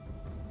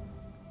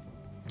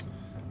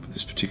for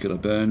this particular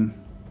burn.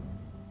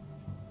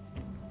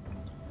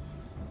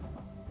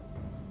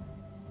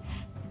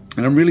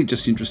 And I'm really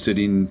just interested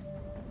in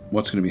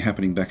what's going to be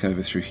happening back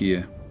over through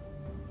here.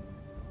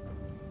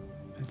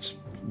 It's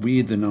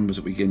weird the numbers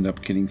that we end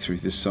up getting through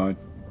this side.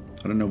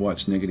 I don't know why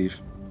it's negative.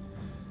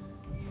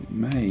 It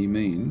may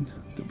mean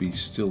that we're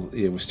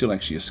still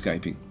actually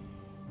escaping.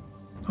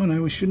 Oh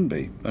no, we shouldn't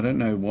be. I don't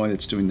know why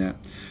it's doing that.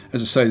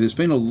 As I say, there's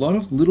been a lot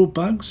of little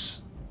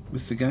bugs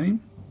with the game.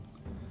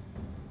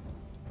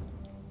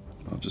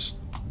 I'll just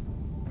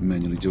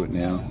manually do it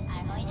now.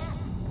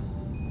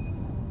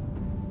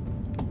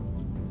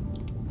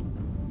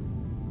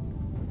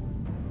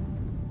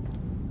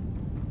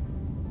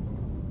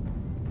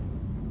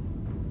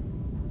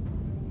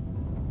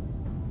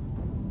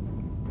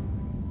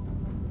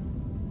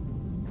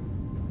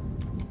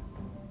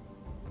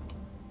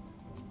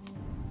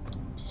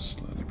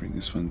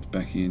 This one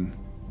back in.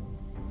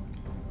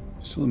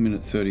 Still a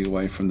minute 30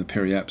 away from the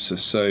periapsis,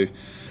 so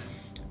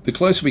the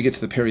closer we get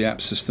to the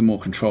periapsis, the more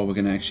control we're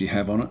going to actually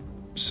have on it.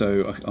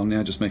 So I'll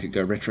now just make it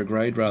go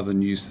retrograde rather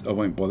than use. I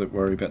won't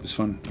worry about this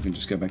one. I can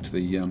just go back to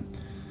the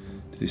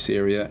to this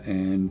area,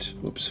 and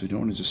whoops, we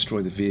don't want to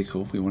destroy the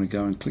vehicle. We want to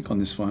go and click on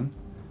this one,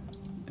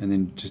 and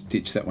then just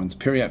ditch that one. The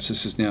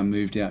periapsis has now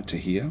moved out to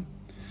here.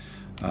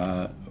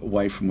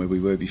 Away from where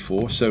we were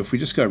before. So if we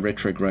just go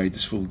retrograde,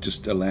 this will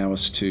just allow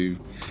us to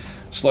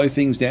slow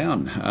things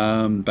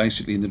down,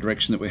 basically in the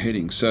direction that we're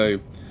heading. So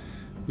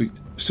we've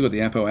still got the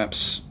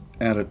apoaps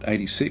out at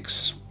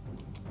 86.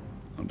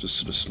 I'll just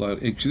sort of slow.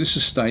 This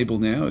is stable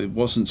now. It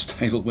wasn't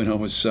stable when I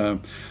was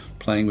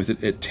playing with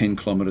it at 10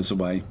 kilometers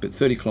away, but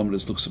 30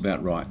 kilometers looks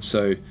about right.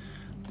 So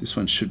this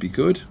one should be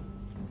good.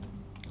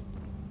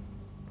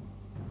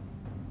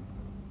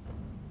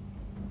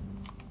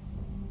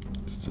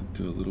 Just to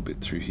do a little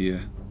bit through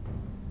here.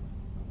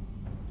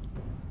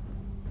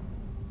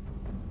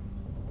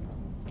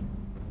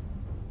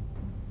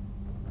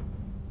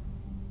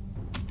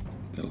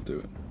 That'll do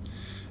it.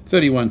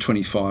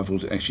 31.25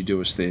 will actually do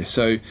us there.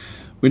 So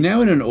we're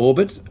now in an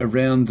orbit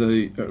around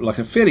like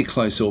a fairly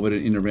close orbit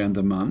in around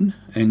the Mun,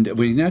 and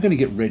we're now going to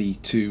get ready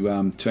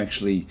to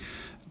actually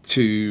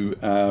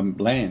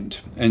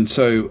land. And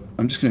so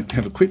I'm just going to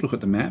have a quick look at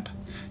the map.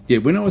 Yeah,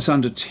 when I was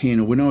under 10,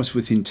 or when I was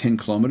within 10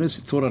 kilometers,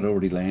 it thought I'd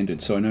already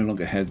landed, so I no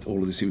longer had all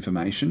of this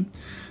information,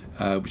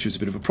 which was a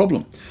bit of a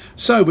problem.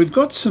 So we've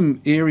got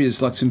some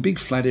areas, like some big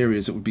flat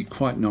areas, that would be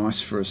quite nice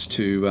for us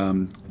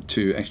to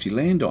actually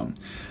land on.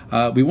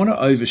 We want to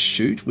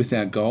overshoot with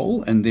our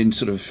goal and then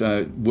sort of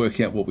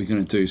work out what we're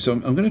going to do. So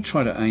I'm going to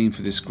try to aim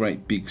for this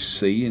great big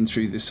C in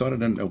through this side. I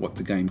don't know what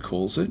the game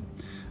calls it,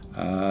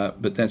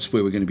 but that's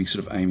where we're going to be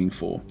sort of aiming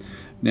for.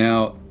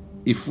 Now,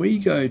 if we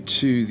go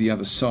to the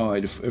other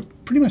side,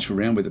 pretty much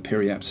around where the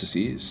periapsis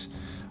is,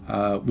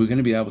 we're going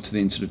to be able to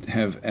then sort of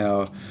have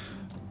our,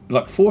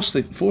 like, force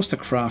the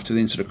craft to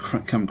then sort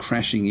of come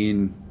crashing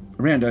in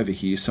around over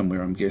here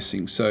somewhere, I'm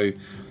guessing. So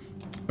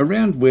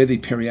around where the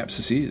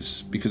periapsis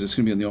is, because it's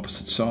going to be on the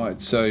opposite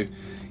side. So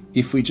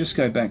if we just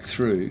go back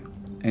through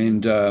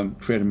and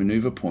create a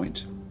maneuver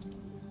point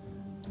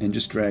and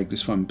just drag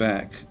this one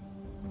back,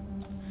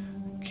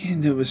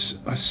 again,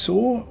 I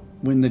saw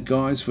when the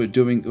guys were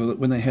doing,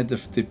 when they had the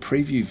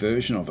preview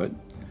version of it,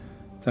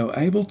 they were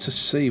able to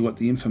see what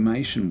the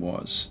information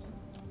was,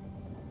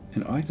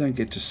 and I don't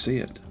get to see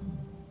it.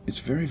 It's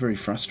very, very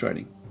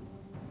frustrating.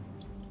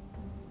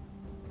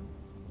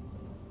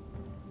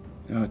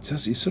 Oh, it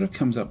does. It sort of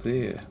comes up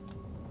there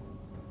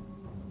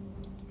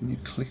when you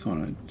click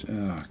on it.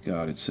 Oh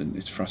God,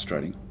 it's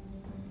frustrating.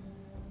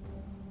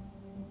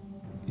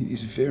 It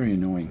is very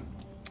annoying.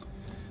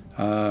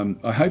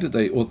 I hope that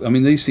I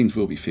mean, these things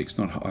will be fixed.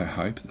 Not I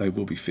hope, they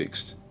will be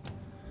fixed.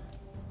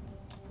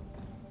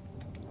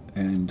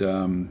 And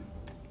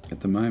at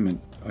the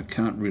moment, I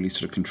can't really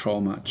sort of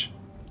control much.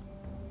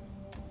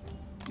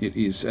 It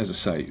is, as I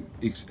say,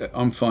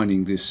 I'm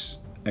finding this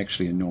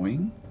actually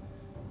annoying,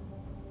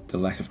 the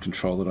lack of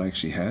control that I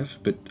actually have.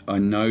 But I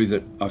know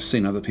that I've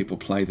seen other people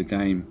play the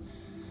game.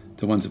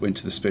 The ones that went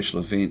to the special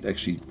event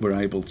actually were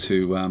able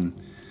to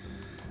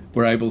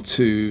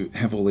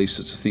have all these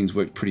sorts of things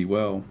work pretty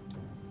well.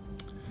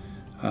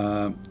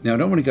 Now I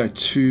don't want to go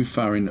too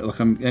far in.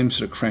 Like I'm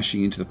sort of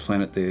crashing into the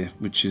planet there,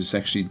 which is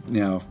actually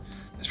now,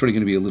 it's probably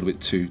going to be a little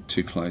bit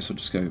too close. I'll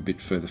just go a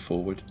bit further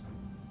forward.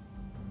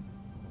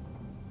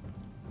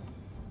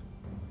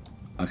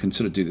 I can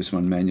sort of do this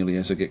one manually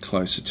as I get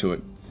closer to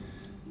it.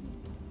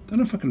 Don't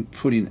know if I can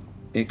put in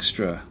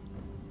extra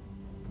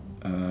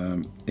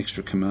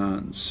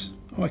commands.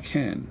 Oh, I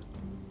can.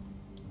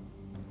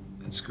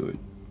 That's good.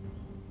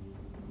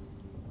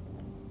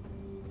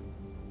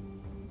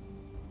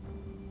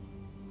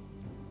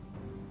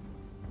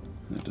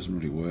 That doesn't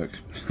really work.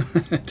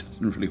 It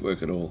doesn't really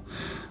work at all.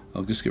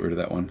 I'll just get rid of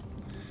that one.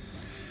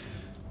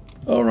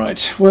 All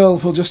right, well,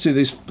 we'll just do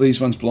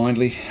these ones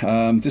blindly.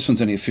 This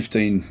one's only a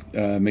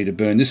 15 meter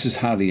burn. This is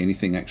hardly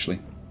anything, actually.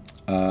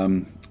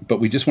 But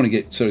we just want to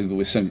get so that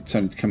we're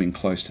starting to come in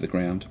close to the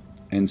ground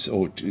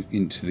or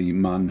into the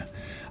mun.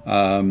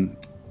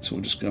 So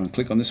we'll just go and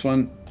click on this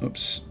one.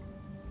 Oops.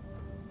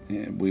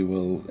 Yeah,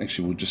 we'll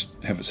just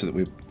have it so that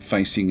we're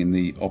facing in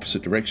the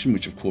opposite direction,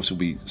 which of course will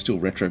be still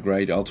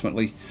retrograde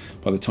ultimately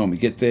by the time we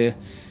get there.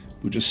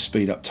 We'll just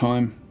speed up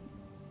time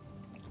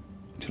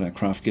until our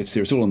craft gets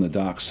there. It's all on the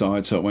dark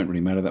side, so it won't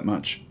really matter that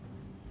much.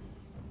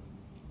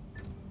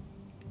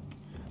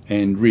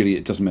 And really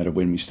it doesn't matter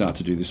when we start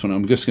to do this one.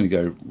 I'm just going to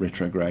go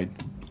retrograde,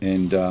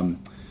 and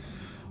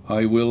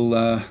I'll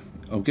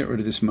get rid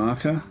of this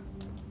marker.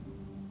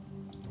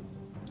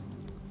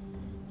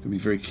 Be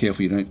very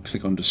careful you don't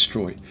click on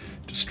destroy.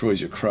 Destroys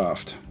your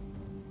craft.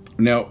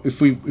 Now, if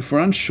we're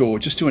unsure,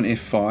 just do an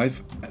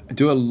F5.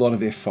 Do a lot of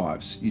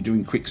F5s. You're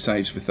doing quick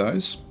saves with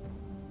those.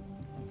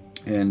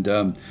 And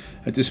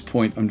at this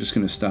point, I'm just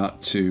going to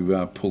start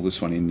to pull this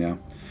one in now.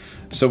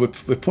 So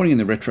we're pointing in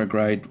the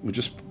retrograde. We'll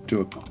just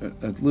do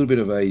a little bit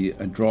of a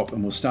drop,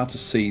 and we'll start to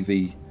see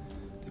the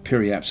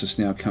periapsis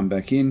now come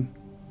back in.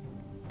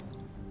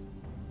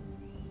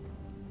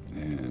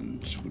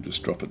 And we'll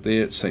just drop it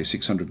there at, say,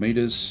 600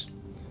 meters.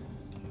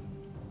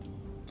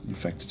 In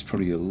fact, it's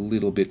probably a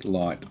little bit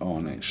light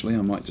on, actually.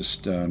 I might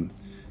just go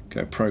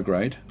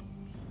prograde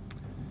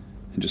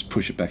and just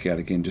push it back out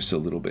again just a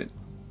little bit.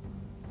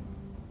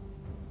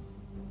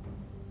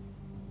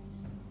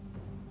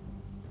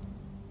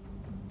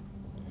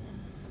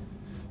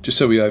 Just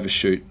so we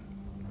overshoot.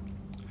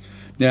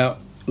 Now,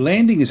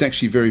 landing is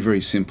actually very,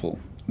 very simple.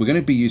 We're going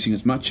to be using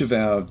as much of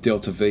our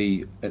delta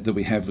V that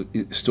we have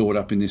stored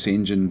up in this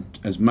engine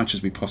as much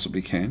as we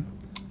possibly can.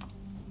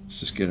 Let's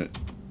just get it.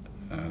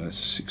 That's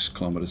 6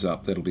 kilometers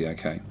up. That'll be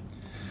okay.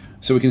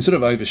 So we can sort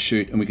of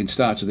overshoot, and we can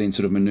start to then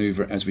sort of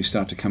maneuver as we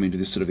start to come into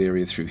this sort of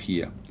area through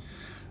here.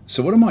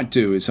 So what I might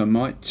do is I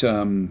might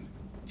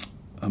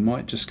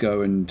just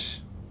go and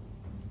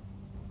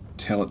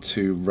tell it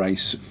to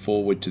race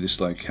forward to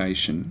this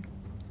location,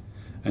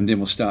 and then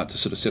we'll start to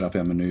sort of set up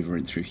our maneuver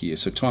in through here.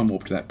 So time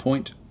warp to that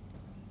point,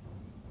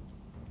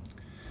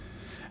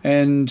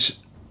 and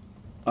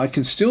I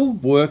can still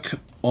work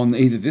on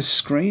either this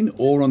screen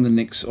or on the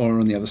next or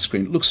on the other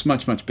screen. It looks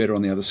much better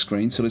on the other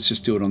screen, so let's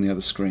just do it on the other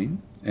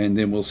screen, and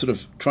then we'll sort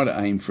of try to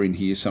aim for in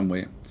here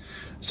somewhere.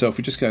 So if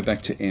we just go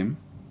back to M,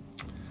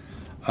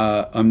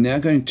 I'm now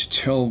going to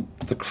tell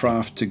the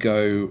craft to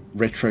go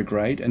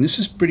retrograde, and this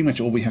is pretty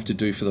much all we have to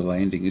do for the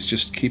landing, is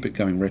just keep it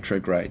going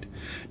retrograde.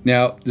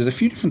 Now, there's a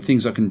few different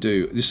things I can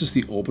do. This is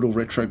the orbital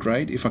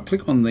retrograde. If I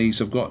click on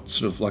these, I've got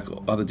sort of like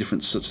other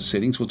different sorts of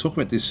settings. We'll talk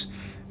about this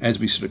as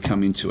we sort of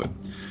come into it.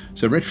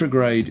 So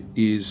retrograde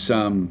is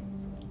going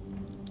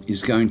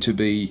to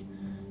be,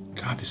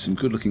 God, there's some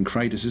good looking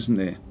craters, isn't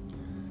there?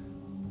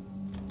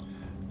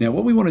 Now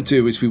what we want to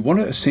do is we want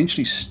to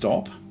essentially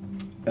stop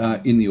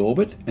in the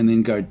orbit and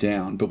then go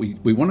down, but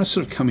we want to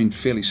sort of come in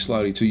fairly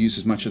slowly to use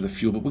as much of the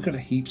fuel, but we've got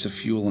heaps of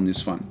fuel on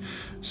this one.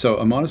 So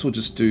I might as well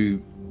just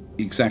do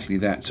exactly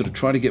that, sort of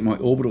try to get my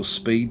orbital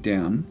speed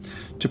down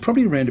to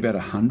probably around about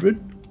 100.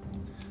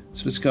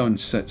 So let's go and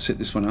set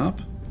this one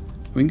up.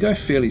 We can go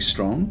fairly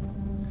strong.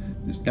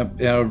 The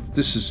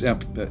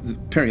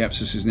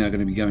periapsis is now going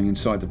to be going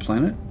inside the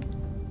planet.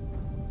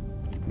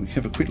 We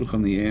have a quick look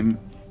on the M.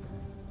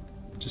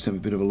 Just have a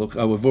bit of a look.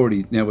 Oh,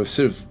 we've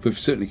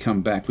certainly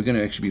come back. We're going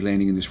to actually be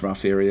landing in this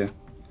rough area.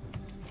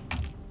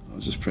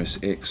 I'll just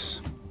press X.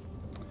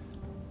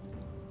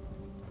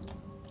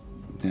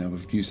 Now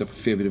we've used up a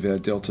fair bit of our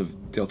delta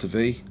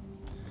V.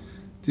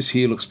 This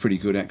here looks pretty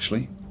good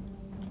actually.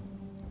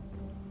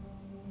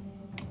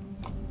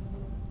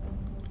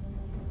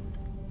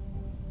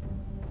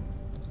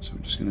 So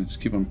we're just going to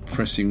keep on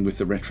pressing with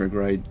the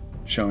retrograde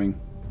showing.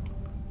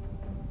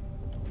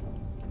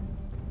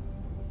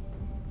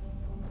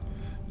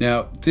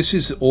 Now this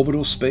is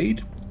orbital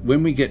speed.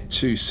 When we get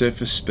to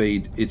surface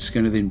speed, it's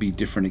going to then be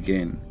different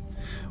again.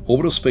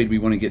 Orbital speed we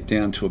want to get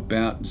down to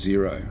about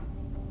 0.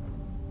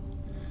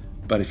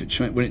 But if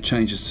when it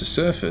changes to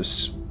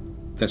surface,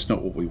 that's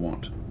not what we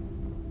want.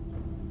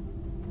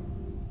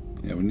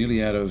 Yeah, we're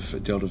nearly out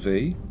of delta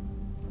V.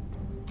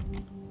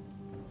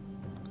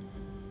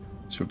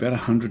 So we're about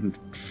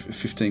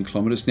 115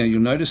 kilometers. Now you'll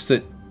notice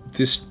that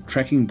this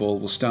tracking ball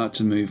will start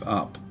to move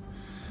up.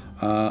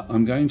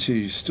 I'm going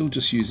to still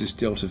just use this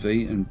delta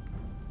V and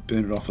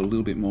burn it off a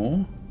little bit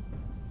more.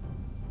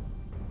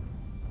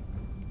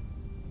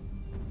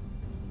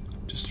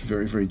 Just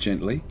very, very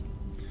gently.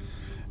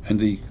 And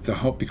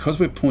because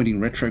we're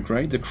pointing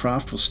retrograde, the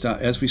craft will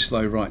start, as we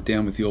slow right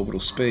down with the orbital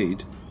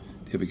speed.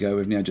 There we go,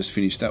 we've now just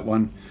finished that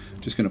one.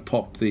 Just going to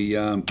pop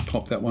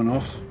that one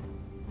off.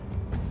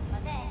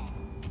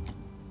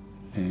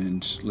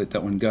 And let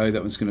that one go.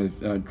 That one's going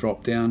to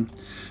drop down.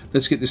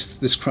 Let's get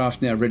this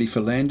craft now ready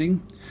for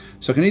landing.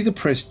 So I can either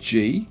press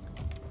G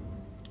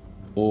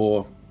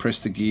or press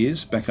the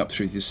gears back up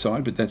through this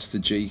side, but that's the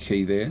G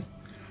key there.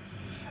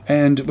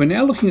 And we're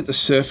now looking at the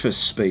surface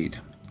speed.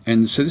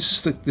 And so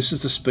this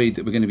is the speed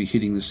that we're going to be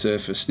hitting the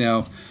surface.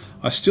 Now,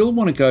 I still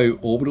want to go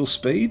orbital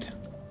speed,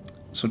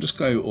 so I'll just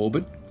go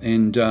orbit,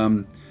 and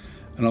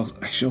I'll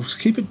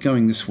keep it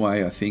going this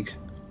way. I think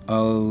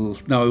I'll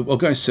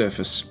go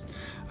surface.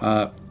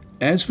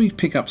 As we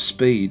pick up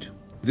speed,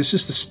 this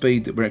is the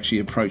speed that we're actually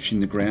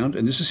approaching the ground,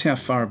 and this is how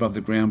far above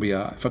the ground we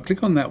are. If I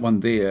click on that one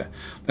there,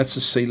 that's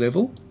the sea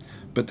level,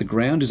 but the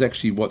ground is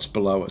actually what's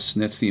below us,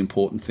 and that's the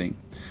important thing.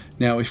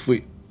 Now, it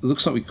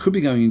looks like we could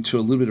be going into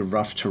a little bit of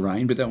rough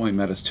terrain, but that won't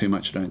matter too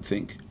much, I don't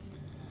think.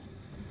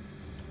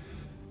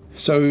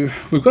 So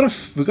we've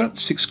got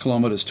 6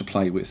 kilometers to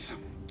play with.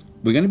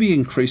 We're going to be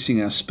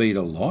increasing our speed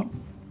a lot.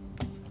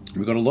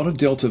 We've got a lot of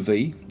delta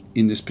V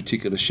in this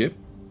particular ship,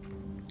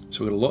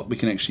 so we've got a lot we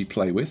can actually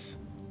play with.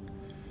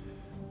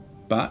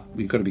 But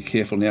we've got to be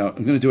careful now.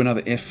 I'm going to do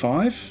another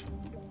F5.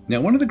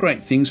 Now, one of the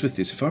great things with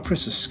this, if I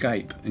press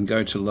escape and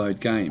go to load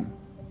game,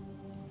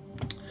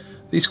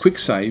 these quick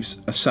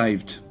saves are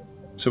saved.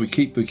 So we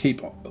keep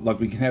like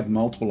we can have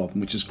multiple of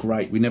them, which is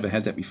great. We never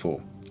had that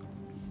before.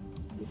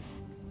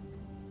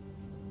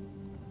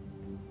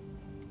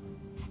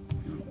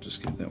 I'll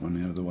just get that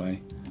one out of the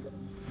way.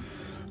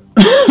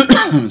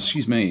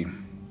 Excuse me.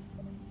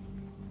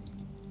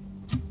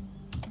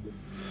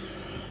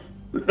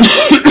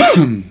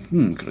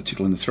 Got a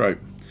tickle in the throat.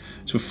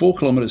 So we're 4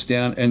 kilometers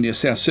down, and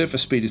yes, our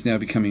surface speed is now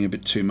becoming a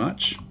bit too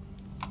much.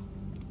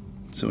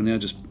 So we'll now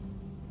just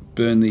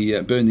burn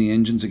the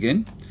engines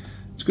again.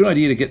 It's a good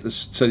idea to get this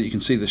so that you can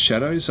see the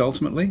shadows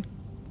ultimately.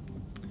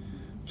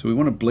 So we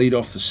want to bleed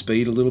off the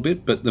speed a little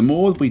bit, but the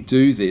more we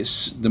do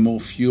this, the more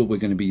fuel we're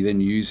going to be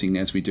then using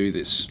as we do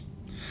this.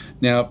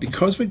 Now,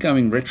 because we're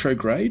going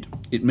retrograde,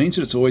 it means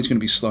that it's always going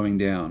to be slowing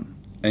down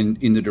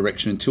and in the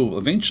direction until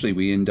eventually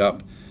we end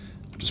up,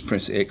 just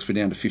press X, we're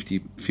down to 50,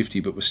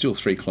 but we're still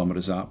 3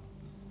 kilometers up.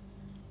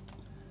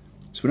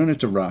 So we don't have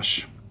to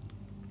rush,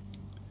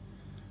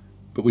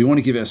 but we want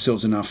to give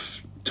ourselves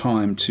enough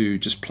time to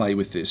just play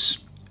with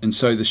this. And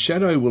so the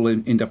shadow will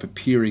end up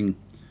appearing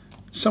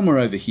somewhere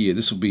over here.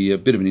 This will be a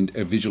bit of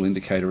a visual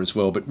indicator as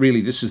well, but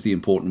really this is the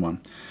important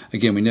one.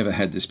 Again, we never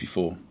had this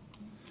before.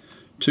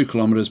 2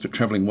 kilometers, but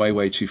traveling way,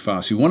 way too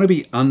fast. We want to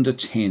be under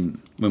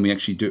 10 when we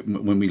actually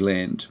when we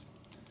land.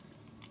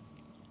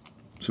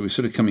 So we're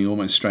sort of coming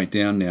almost straight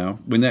down now.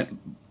 When that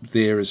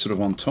there is sort of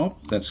on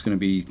top, that's going to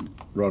be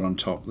right on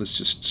top. Let's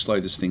just slow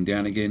this thing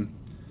down again.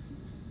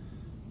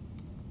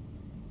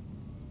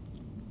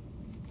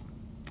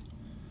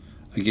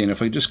 Again,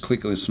 if I just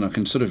click this one, I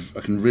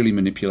can really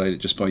manipulate it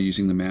just by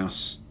using the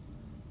mouse.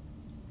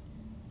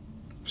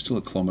 Still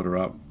a kilometer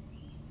up.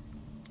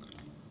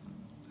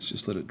 Let's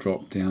just let it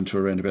drop down to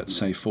around about,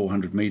 say,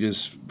 400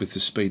 meters with the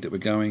speed that we're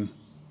going.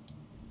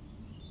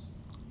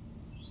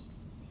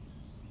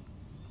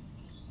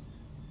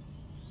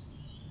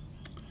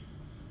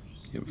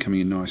 Yeah, we're coming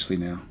in nicely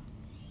now.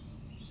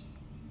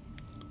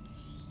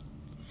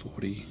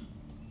 40.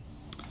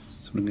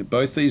 So I'm looking at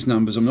both these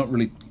numbers. I'm not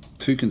really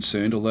too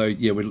concerned, although,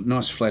 yeah, we're a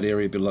nice flat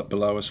area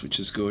below us, which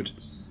is good.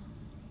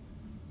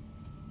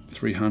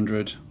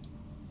 300.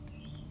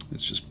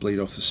 Let's just bleed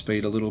off the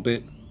speed a little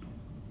bit.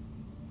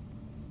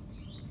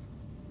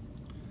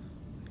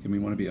 And we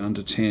want to be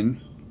under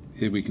 10.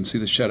 Here we can see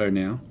the shadow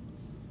now.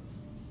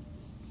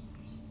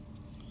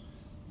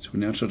 So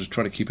we're now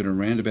try to keep it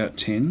around about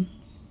 10.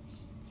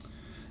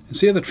 And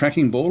see how the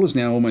tracking ball is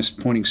now almost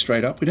pointing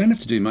straight up? We don't have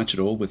to do much at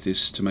all with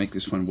this to make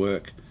this one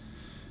work.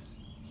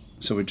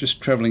 So we're just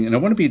traveling, and I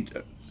want to be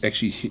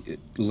actually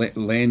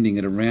landing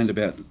at around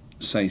about,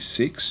 say,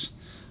 6.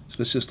 So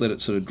let's just let it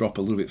sort of drop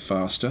a little bit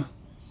faster.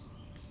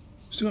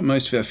 Still got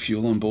most of our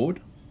fuel on board.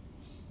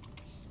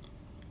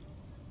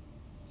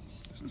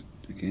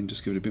 Again,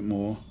 just give it a bit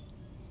more.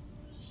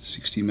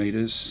 60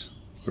 meters.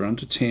 We're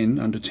under 10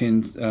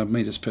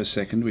 meters per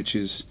second, which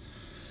is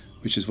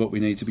what we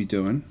need to be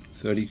doing.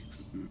 30.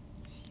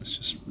 Let's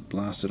just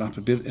blast it up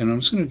a bit, and I'm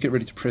just going to get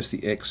ready to press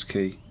the X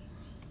key.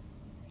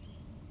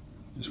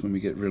 Just when we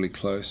get really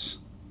close.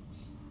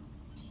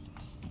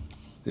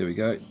 There we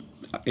go.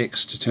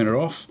 X to turn it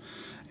off.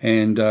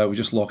 And we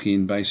just lock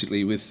in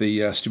basically with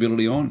the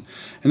stability on,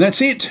 and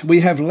that's it.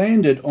 We have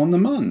landed on the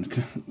Mun.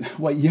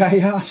 Well,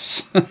 yay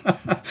us!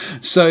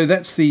 So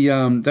that's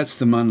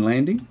the Mun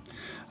landing.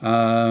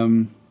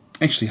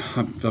 Actually,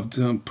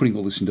 I'm putting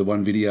all this into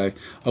one video.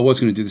 I was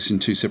going to do this in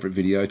 2 separate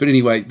videos, but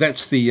anyway,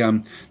 that's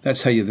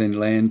how you then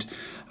land.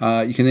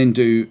 You can then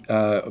do.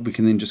 We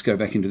can then just go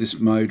back into this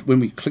mode.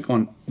 When we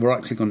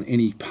right click on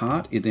any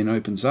part, it then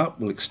opens up.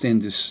 We'll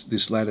extend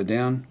this ladder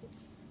down.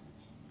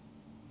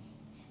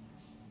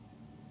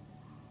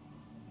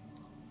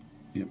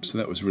 Yep, so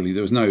that was really,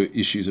 there was no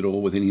issues at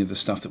all with any of the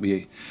stuff that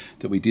we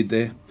did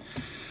there.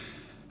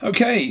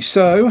 Okay,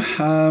 so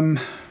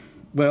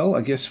well,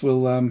 I guess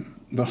we'll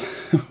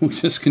we'll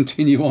just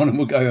continue on and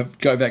we'll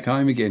go back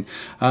home again.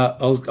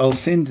 I'll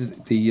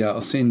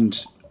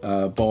send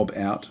Bob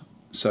out.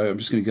 So I'm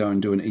just going to go and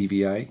do an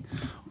EVA.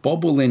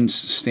 Bob will then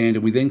stand,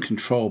 and we then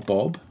control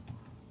Bob.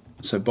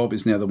 So Bob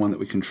is now the one that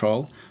we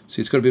control.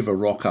 So it's got a bit of a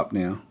rock up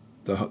now.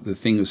 The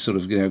thing is sort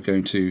of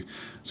going to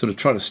sort of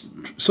try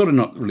to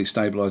not really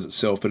stabilize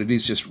itself, but it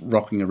is just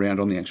rocking around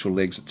on the actual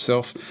legs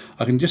itself.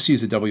 I can just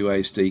use the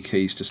WASD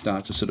keys to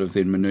start to sort of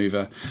then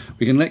maneuver.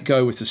 We can let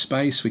go with the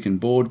space, we can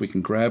board, we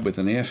can grab with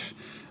an F.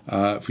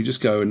 If we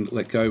just go and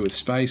let go with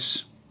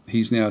space,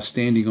 he's now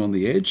standing on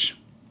the edge,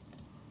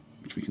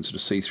 which we can sort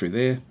of see through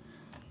there.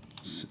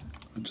 So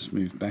I'll just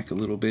move back a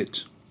little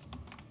bit,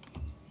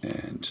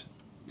 and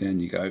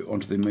down you go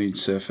onto the moon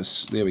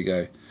surface. There we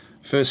go.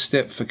 First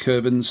step for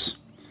Kerbals,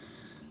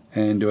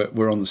 and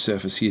we're on the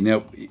surface here. Now,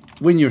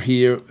 when you're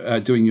here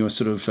doing your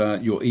sort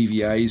of your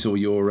EVAs or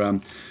your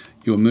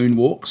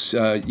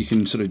moonwalks, you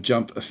can sort of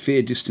jump a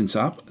fair distance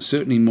up,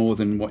 certainly more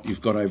than what you've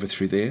got over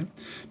through there.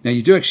 Now,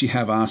 you do actually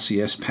have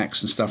RCS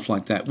packs and stuff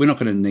like that. We're not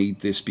going to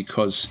need this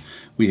because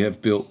we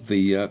have built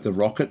the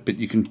rocket, but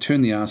you can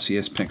turn the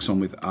RCS packs on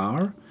with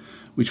R,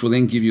 which will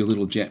then give you a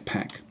little jet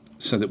pack,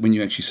 so that when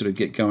you actually sort of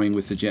get going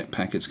with the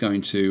jetpack, it's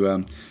going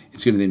to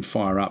then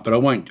fire up. But I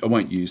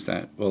won't use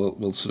that.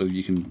 We'll sort of,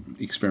 you can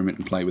experiment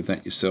and play with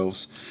that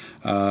yourselves.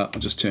 I'll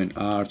just turn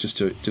R just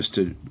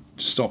to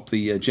stop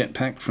the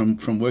jetpack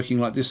from working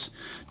like this.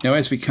 Now,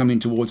 as we come in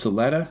towards the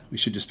ladder, we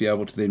should just be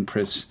able to then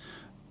press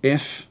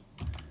F.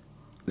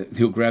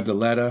 He'll grab the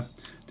ladder.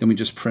 Then we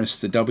just press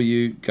the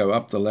W, go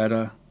up the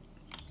ladder,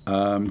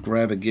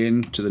 grab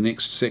again to the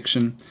next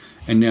section,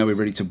 and now we're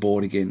ready to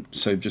board again.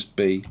 So just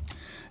B.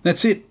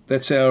 That's it.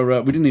 That's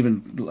our. We didn't even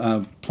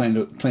plant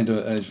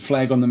a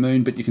flag on the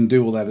moon, but you can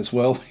do all that as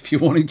well if you're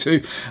wanting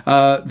to.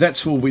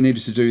 That's all we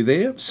needed to do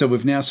there. So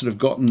we've now sort of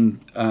gotten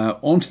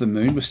onto the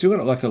moon. We've still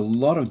got like a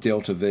lot of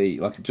delta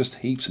V, like just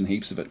heaps and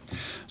heaps of it.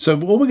 So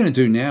what we're going to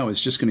do now is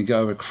just going to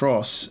go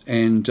across,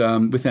 and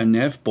with our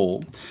nav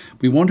ball,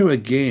 we want to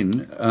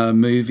again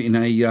move in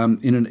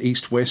an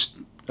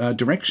east-west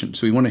direction.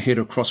 So we want to head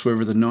across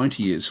wherever the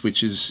 90 is,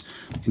 which is,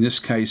 in this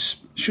case,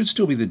 should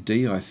still be the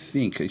D, I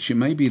think. It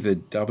may be the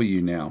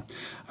W now.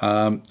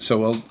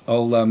 So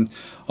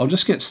I'll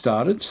just get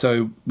started.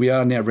 So we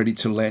are now ready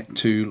to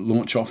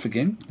launch off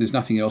again. There's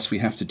nothing else we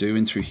have to do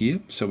in through here.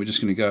 So we're just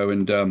going to go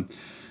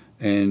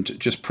and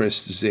just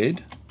press Z.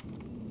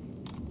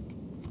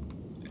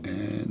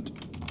 And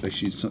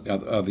actually,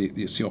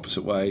 it's the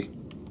opposite way.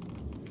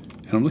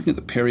 And I'm looking at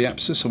the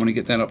periapsis. I want to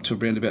get that up to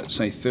around about,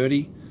 say,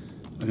 30.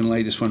 I can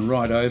lay this one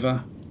right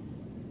over.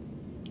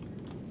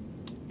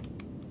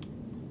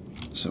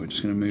 So we're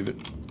just going to move it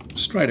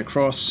straight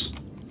across.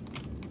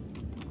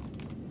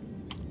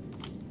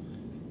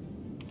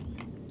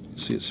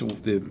 See, it's all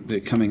they're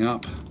coming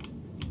up.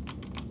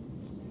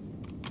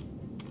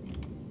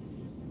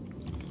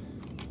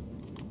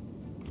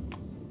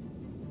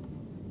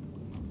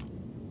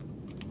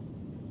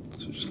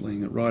 So just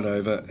laying it right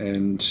over,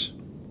 and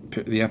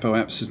the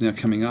apoapsis is now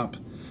coming up.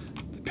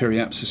 The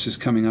periapsis is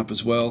coming up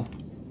as well.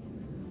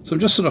 So I'm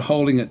just sort of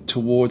holding it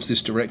towards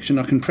this direction.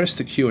 I can press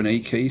the Q and E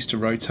keys to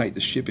rotate the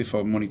ship if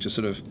I'm wanting to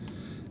sort of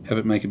have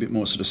it make a bit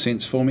more sort of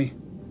sense for me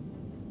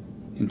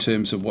in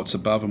terms of what's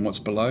above and what's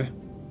below.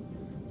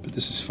 But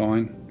this is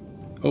fine.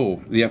 Oh,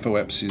 the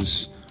apoapsis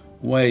is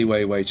way,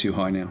 way, way too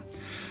high now.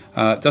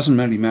 It doesn't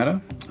really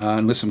matter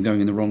unless I'm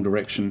going in the wrong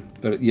direction.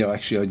 But yeah,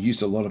 actually I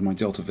used a lot of my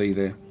delta V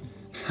there.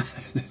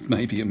 That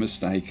may be a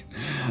mistake.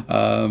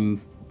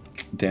 Damn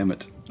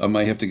it. I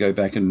may have to go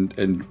back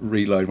and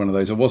reload one of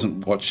those. I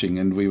wasn't watching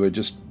and we were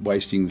just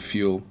wasting the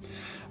fuel.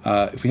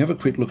 If we have a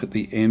quick look at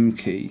the M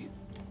key,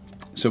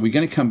 so we're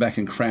going to come back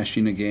and crash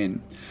in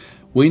again.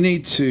 We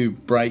need to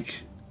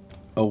break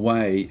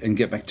away and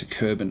get back to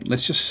Kerbal.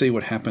 Let's just see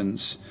what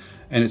happens.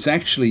 And it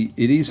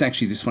is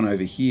actually this one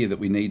over here that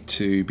we need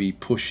to be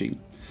pushing.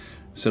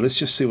 So let's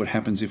just see what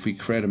happens if we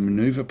create a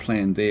maneuver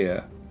plan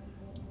there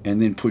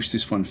and then push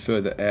this one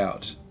further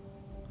out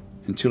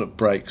until it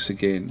breaks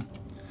again.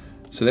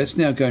 So that's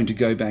now going to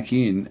go back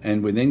in,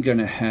 and we're then going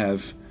to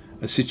have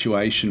a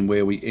situation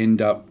where we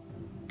end up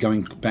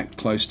going back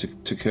close to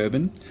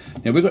Kerbin.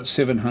 Now we've got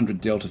 700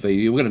 delta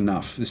V, we've got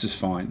enough, this is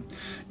fine.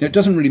 Now it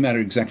doesn't really matter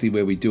exactly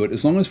where we do it,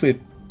 as long as we're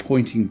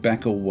pointing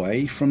back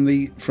away from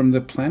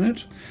the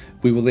planet,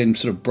 we will then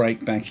sort of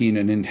break back in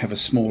and then have a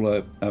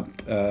smaller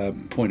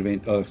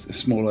point of a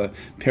smaller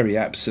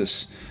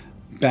periapsis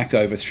back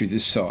over through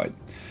this side.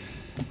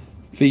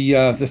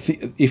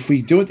 If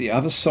we do it the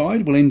other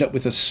side, we'll end up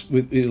with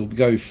it'll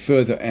go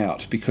further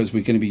out because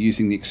we're going to be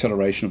using the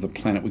acceleration of the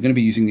planet. We're going to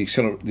be using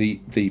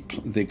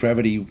the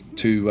gravity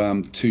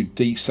to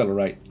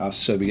decelerate us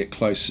so we get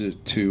closer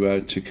to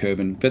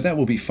Kerbin. But that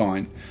will be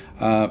fine.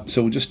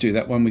 So we'll just do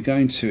that one. We're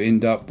going to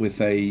end up with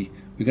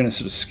we're going to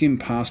sort of skim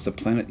past the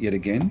planet yet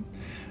again.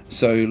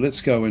 So let's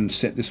go and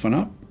set this one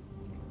up.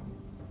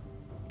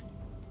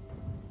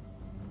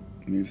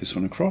 Move this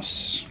one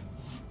across.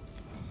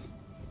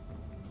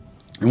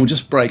 And we'll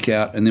just break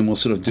out, and then we'll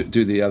sort of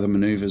do the other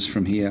maneuvers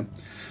from here.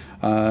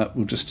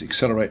 We'll just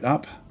accelerate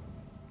up.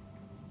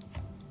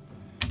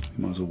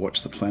 We might as well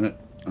watch the planet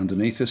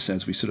underneath us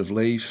as we sort of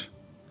leave.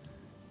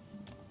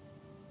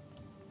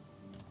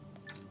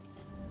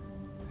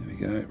 There we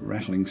go,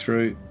 rattling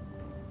through.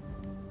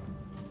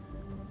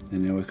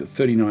 And now we've got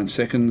 39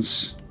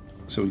 seconds.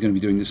 So we're going to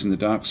be doing this in the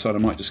dark side. I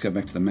might just go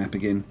back to the map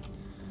again.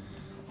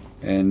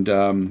 And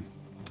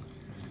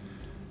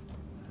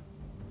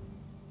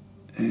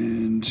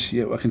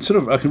yeah, I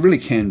can really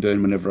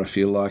burn whenever I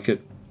feel like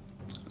it.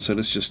 So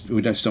let's just,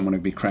 we just don't want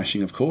to be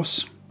crashing, of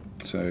course.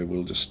 So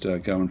we'll just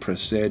go and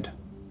press Z.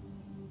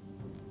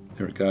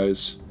 There it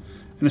goes.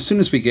 And as soon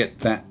as we get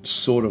that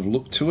sort of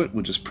look to it,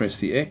 we'll just press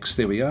the X.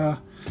 There we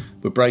are.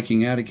 We're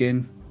breaking out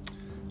again.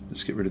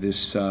 Let's get rid of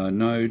this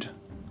node.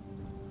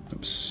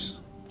 Oops.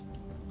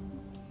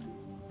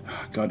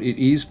 Oh, God, it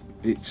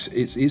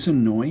is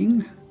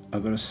annoying,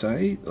 I've got to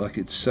say. Like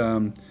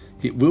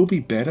it will be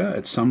better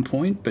at some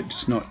point, but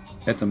just not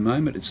at the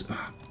moment. It's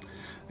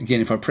again,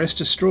 if I press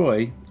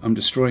destroy, I'm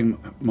destroying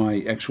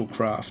my actual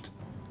craft.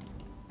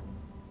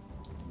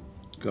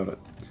 Got it.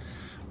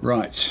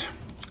 Right,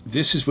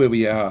 this is where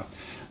we are.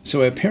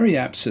 So our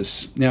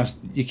periapsis, now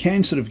you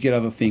can sort of get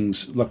other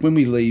things, like when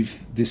we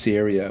leave this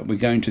area, we're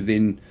going to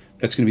then,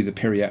 that's going to be the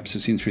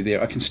periapsis in through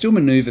there. I can still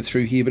maneuver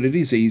through here, but it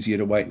is easier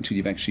to wait until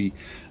you've actually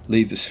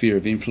leave the sphere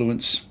of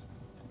influence.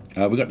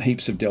 We've got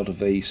heaps of delta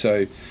V,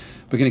 so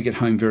we're going to get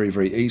home very,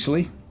 very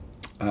easily.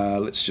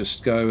 Let's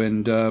just go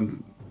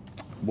and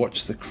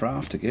watch the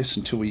craft, I guess,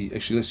 until we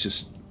actually let's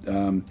just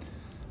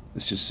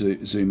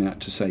zoom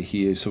out to say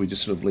here. So we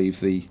just sort of leave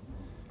the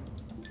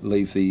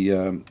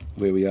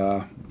where we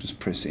are. Just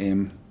press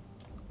M,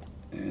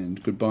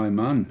 and goodbye,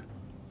 Mun.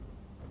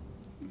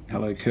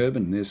 Hello,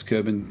 Kerbin. There's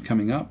Kerbin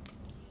coming up.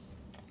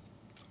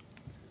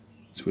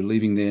 So we're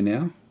leaving there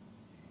now.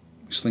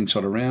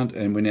 Slingshot around,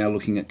 and we're now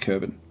looking at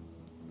Kerbin.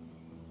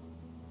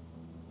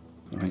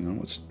 Oh, hang on,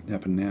 what's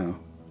happened now?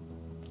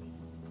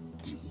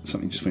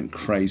 Something just went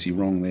crazy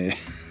wrong there.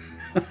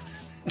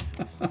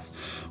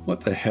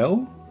 What the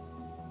hell?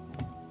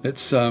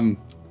 That's that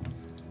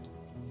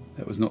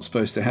was not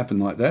supposed to happen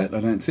like that, I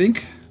don't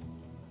think.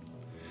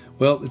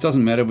 Well, it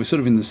doesn't matter. We're sort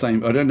of in the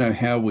same. I don't know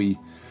how we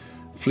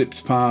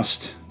flipped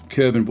past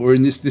Kerbin, but we're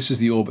in this. This is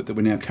the orbit that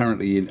we're now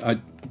currently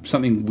in.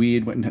 Something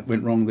weird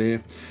went wrong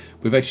there.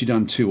 We've actually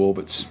done 2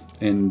 orbits,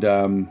 and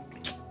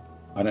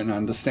I don't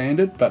understand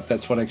it, but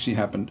that's what actually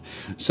happened.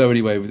 So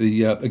anyway,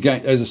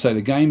 again, as I say,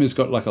 the game has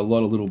got like a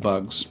lot of little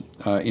bugs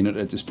in it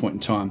at this point in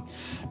time.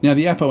 Now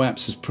the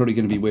apoapsis is probably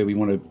going to be where we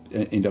want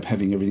to end up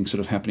having everything sort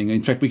of happening.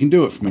 In fact, we can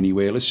do it from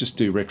anywhere. Let's just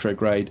do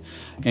retrograde,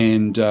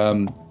 and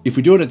if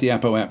we do it at the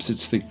apoapsis,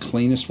 it's the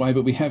cleanest way.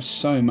 But we have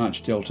so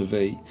much delta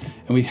V,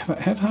 and we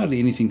have hardly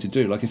anything to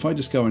do. Like if I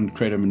just go and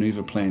create a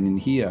maneuver plan in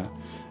here,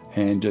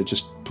 and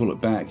just pull it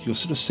back, you'll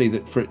sort of see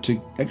that for it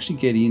to actually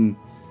get in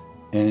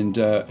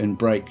and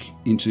break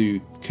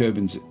into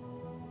Kerbin's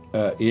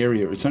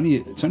area, it's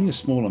only a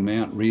small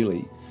amount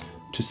really,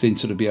 to then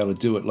sort of be able to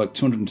do it. Like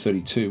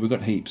 232, we've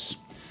got heaps,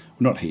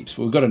 well, not heaps,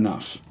 but we've got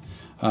enough.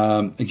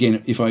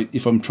 Again, if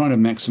I'm trying to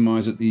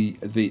maximise it,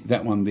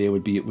 that one there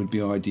would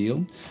be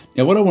ideal.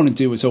 Now what I want to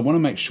do is I want to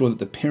make sure that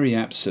the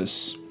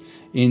periapsis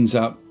ends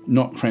up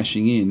not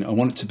crashing in. I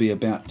want it to be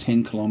about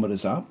 10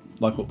 kilometres up,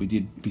 like what we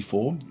did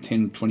before,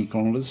 10-20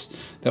 kilometres.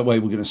 That way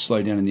we're going to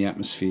slow down in the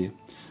atmosphere.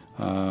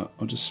 I'll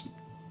just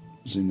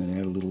zoom that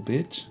out a little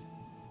bit.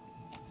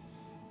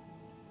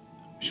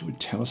 Wish it would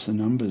tell us the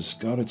numbers.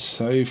 God, it's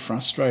so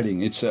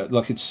frustrating. It's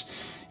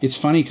it's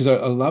funny because I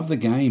love the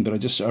game, but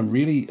I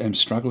really am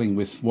struggling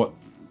with what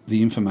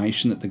the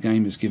information that the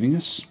game is giving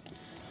us.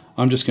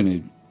 I'm just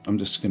going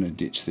to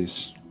ditch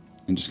this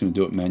and just going to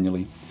do it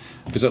manually,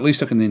 because at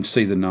least I can then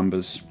see the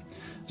numbers.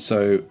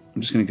 So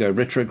I'm just going to go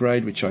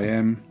retrograde, which I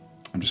am.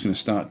 I'm just going to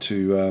start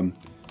to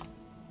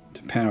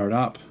power it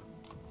up.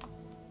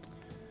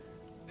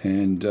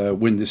 And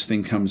when the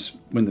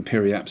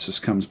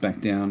periapsis comes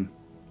back down,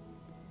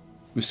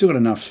 We've still got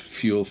enough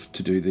fuel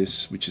to do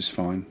this, which is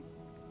fine.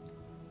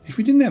 If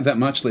we didn't have that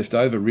much left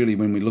over, really,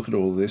 when we look at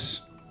all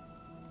this,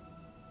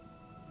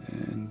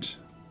 and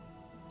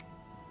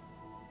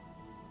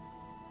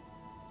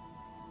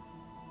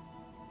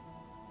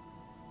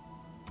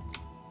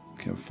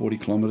okay, 40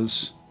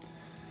 kilometers.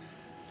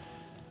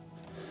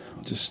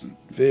 I'll just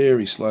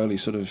very slowly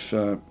sort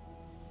of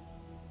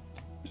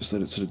just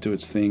let it sort of do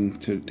its thing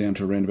down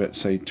to around about,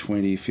 say,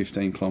 20,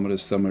 15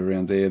 kilometers, somewhere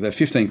around there. That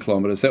 15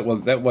 kilometers, that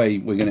way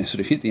we're going to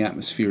sort of hit the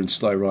atmosphere and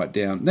slow right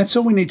down. That's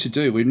all we need to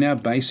do. We now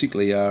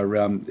basically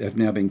have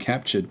now been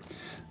captured.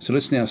 So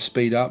let's now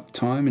speed up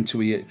time until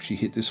we actually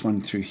hit this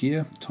one through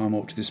here. Time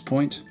warp to this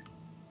point.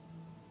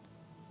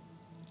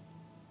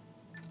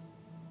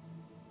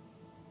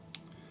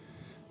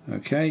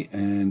 Okay,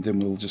 and then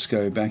we'll just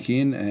go back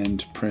in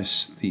and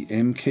press the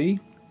M key.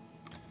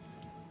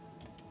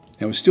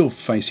 Now we're still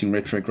facing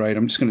retrograde.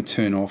 I'm just going to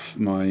turn off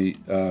my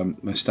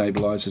my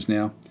stabilizers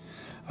now.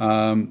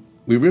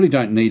 We really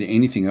don't need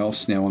anything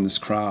else now on this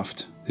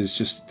craft.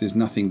 There's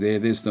nothing there.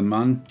 There's the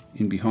Mun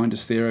in behind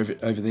us there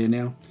over there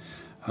now.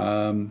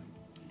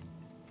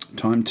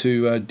 Time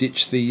to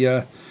ditch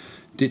the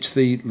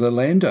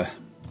lander.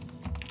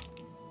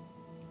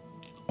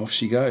 Off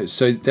she goes.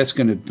 So that's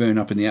going to burn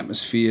up in the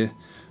atmosphere.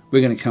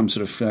 We're going to come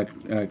sort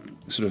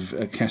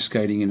of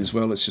cascading in as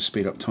well. Let's just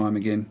speed up time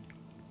again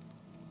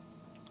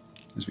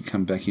as we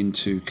come back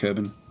into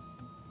Kerbal.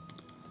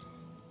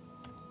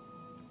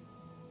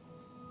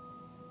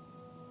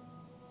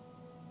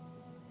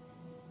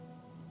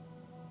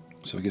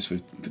 So I guess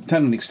we've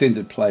done an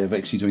extended play of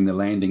actually doing the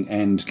landing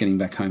and getting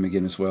back home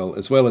again as well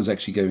as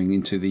actually going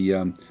into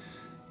the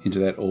into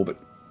that orbit.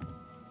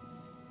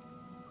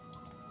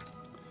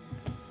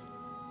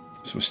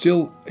 So we're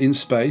still in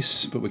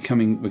space, but we're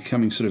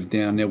coming sort of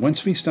down now.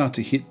 Once we start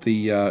to hit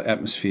the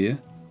atmosphere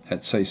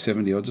at, say,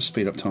 70, I'll just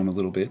speed up time a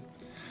little bit.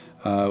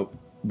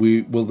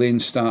 We will then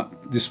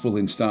start. This will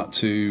then start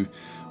to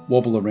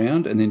wobble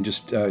around and then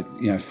just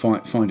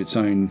find its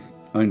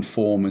own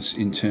form as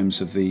in terms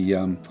of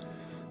the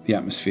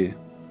atmosphere.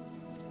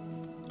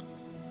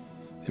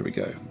 There we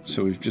go.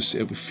 So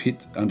we've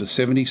hit under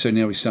 70. So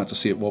now we start to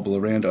see it wobble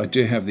around. I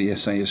do have the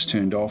SAS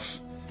turned off.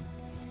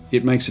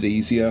 It makes it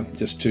easier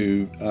just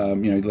to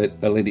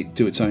let it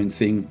do its own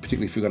thing,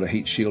 particularly if we've got a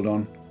heat shield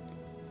on.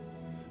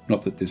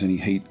 Not that there's any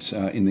heat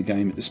in the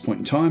game at this point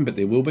in time, but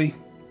there will be.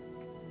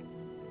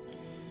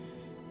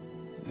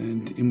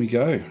 And in we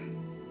go.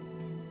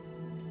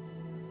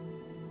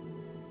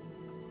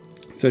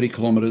 30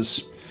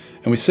 kilometers.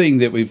 And we're seeing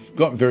that we've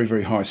got very,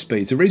 very high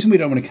speeds. The reason we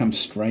don't want to come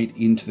straight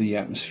into the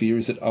atmosphere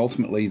is that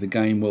ultimately the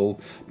game will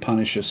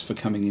punish us for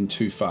coming in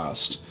too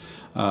fast.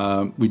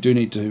 We do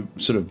need to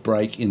sort of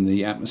brake in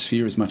the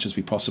atmosphere as much as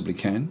we possibly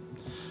can,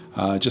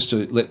 just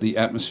to let the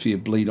atmosphere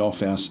bleed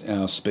off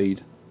our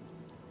speed.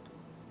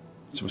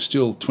 So we're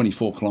still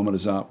 24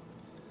 kilometers up,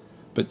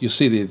 but you'll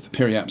see the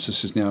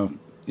periapsis is now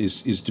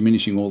is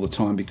diminishing all the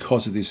time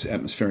because of this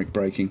atmospheric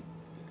braking.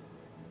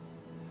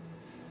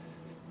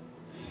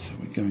 So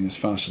we're going as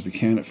fast as we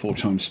can at 4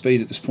 times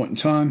speed at this point in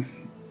time.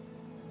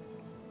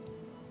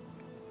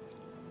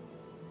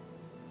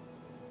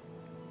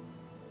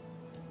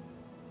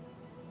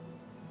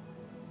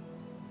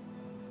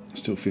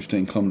 Still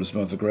 15 kilometers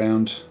above the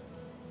ground.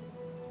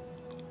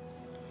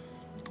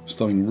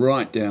 Slowing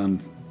right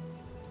down.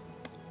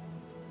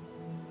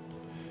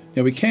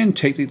 Now we can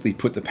technically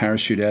put the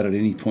parachute out at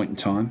any point in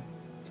time,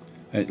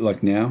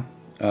 like now.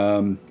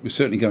 We're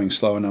certainly going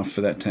slow enough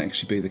for that to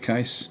actually be the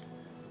case.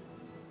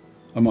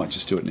 I might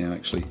just do it now,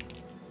 actually.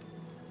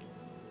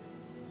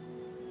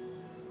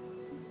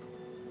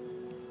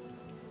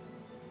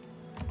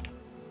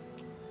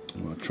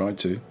 Well, I tried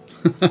to.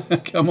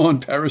 Come on,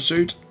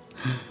 parachute.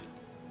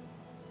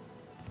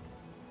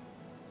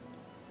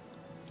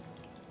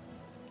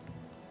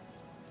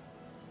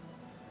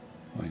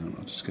 Hang on,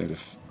 I'll just go to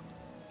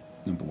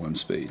number 1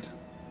 speed.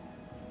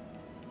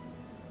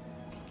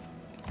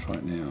 Try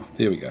it now.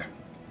 There we go.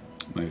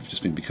 May have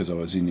just been because I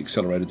was in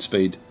accelerated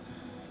speed.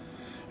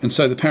 And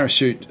so the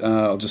parachute,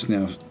 I'll just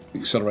now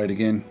accelerate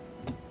again.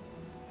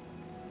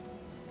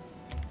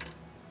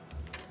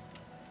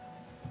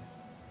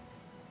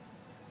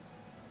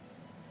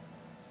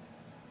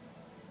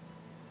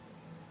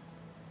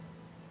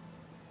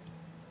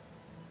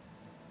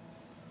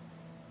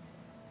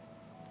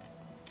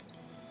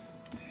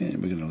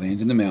 And we're going to land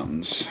in the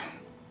mountains.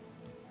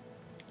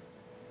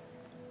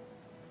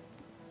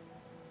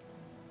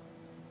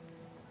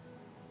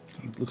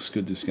 It looks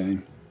good, this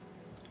game.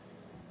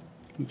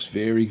 Looks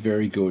very,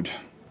 very good.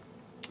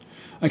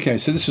 Okay,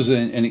 so this was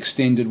an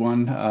extended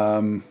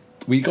one.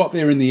 We got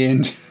there in the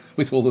end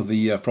with all of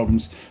the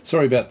problems.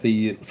 Sorry about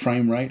the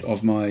frame rate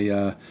of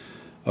my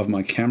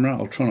camera.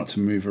 I'll try not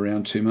to move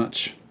around too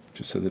much,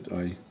 just so that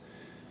I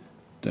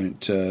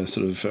don't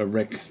sort of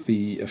wreck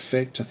the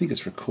effect. I think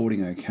it's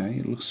recording okay.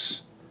 It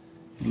looks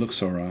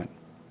all right.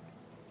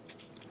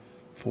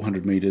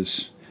 400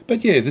 meters.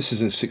 But yeah, this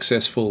is a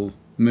successful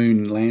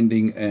moon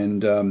landing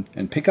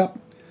and pickup.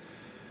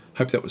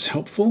 Hope that was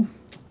helpful,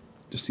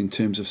 just in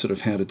terms of sort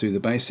of how to do the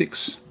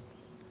basics.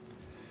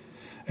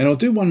 And I'll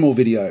do one more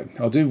video.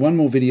 I'll do one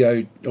more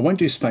video. I won't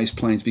do space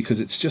planes because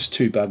it's just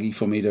too buggy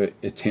for me to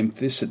attempt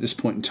this at this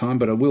point in time.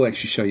 But I will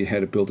actually show you how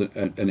to build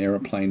an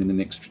aeroplane in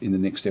the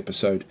next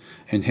episode,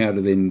 and how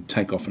to then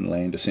take off and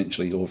land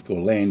essentially, or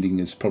landing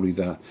is probably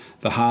the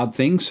hard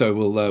thing. So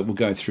we'll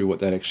go through what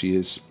that actually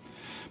is.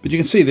 But you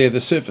can see there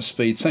the surface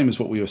speed, same as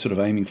what we were sort of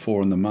aiming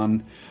for on the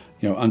MUN.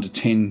 You know, under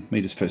 10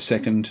 meters per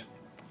second.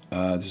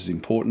 This is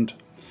important.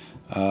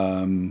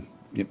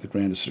 Yep, the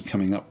ground is sort of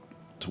coming up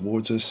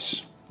towards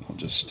us. I'll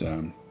just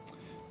go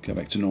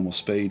back to normal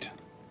speed.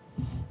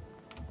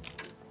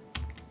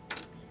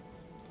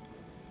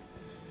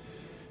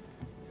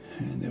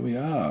 And there we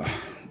are.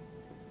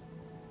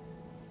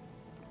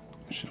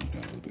 Actually, I'll go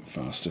a little bit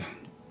faster.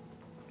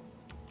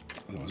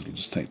 Otherwise it'll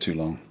just take too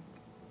long.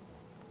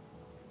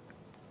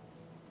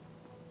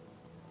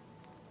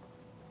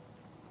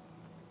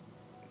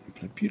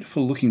 But a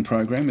beautiful looking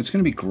program. It's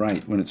going to be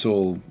great when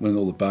all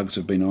the bugs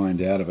have been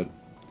ironed out of it.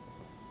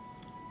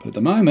 But at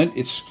the moment,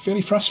 it's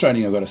fairly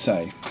frustrating, I've got to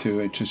say,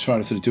 to try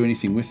to sort of do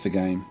anything with the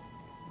game.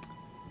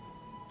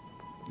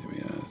 There we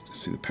are.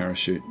 See the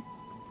parachute.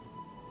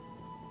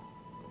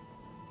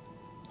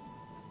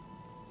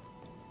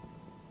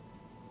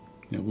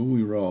 Now, will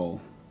we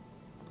roll?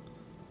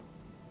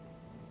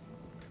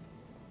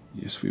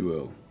 Yes, we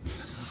will.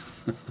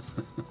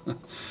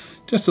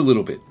 Just a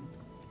little bit.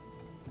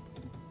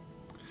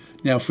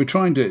 Now, if we're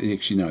trying to...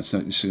 Actually, no, it's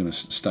going to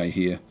stay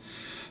here.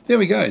 There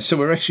we go. So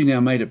we're actually now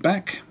made it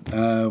back.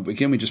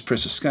 Again, we just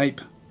press escape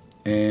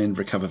and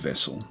recover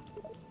vessel.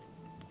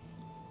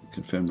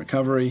 Confirm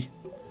recovery.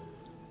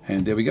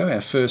 And there we go. Our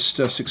first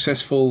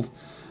successful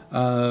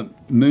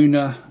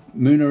lunar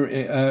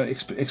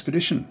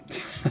expedition.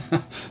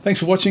 Thanks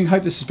for watching.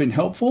 Hope this has been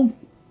helpful.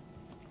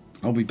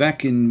 I'll be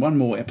back in one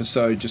more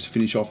episode just to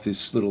finish off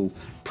this little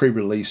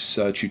pre-release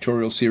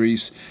tutorial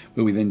series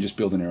where we then just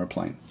build an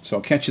aeroplane. So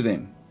I'll catch you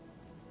then.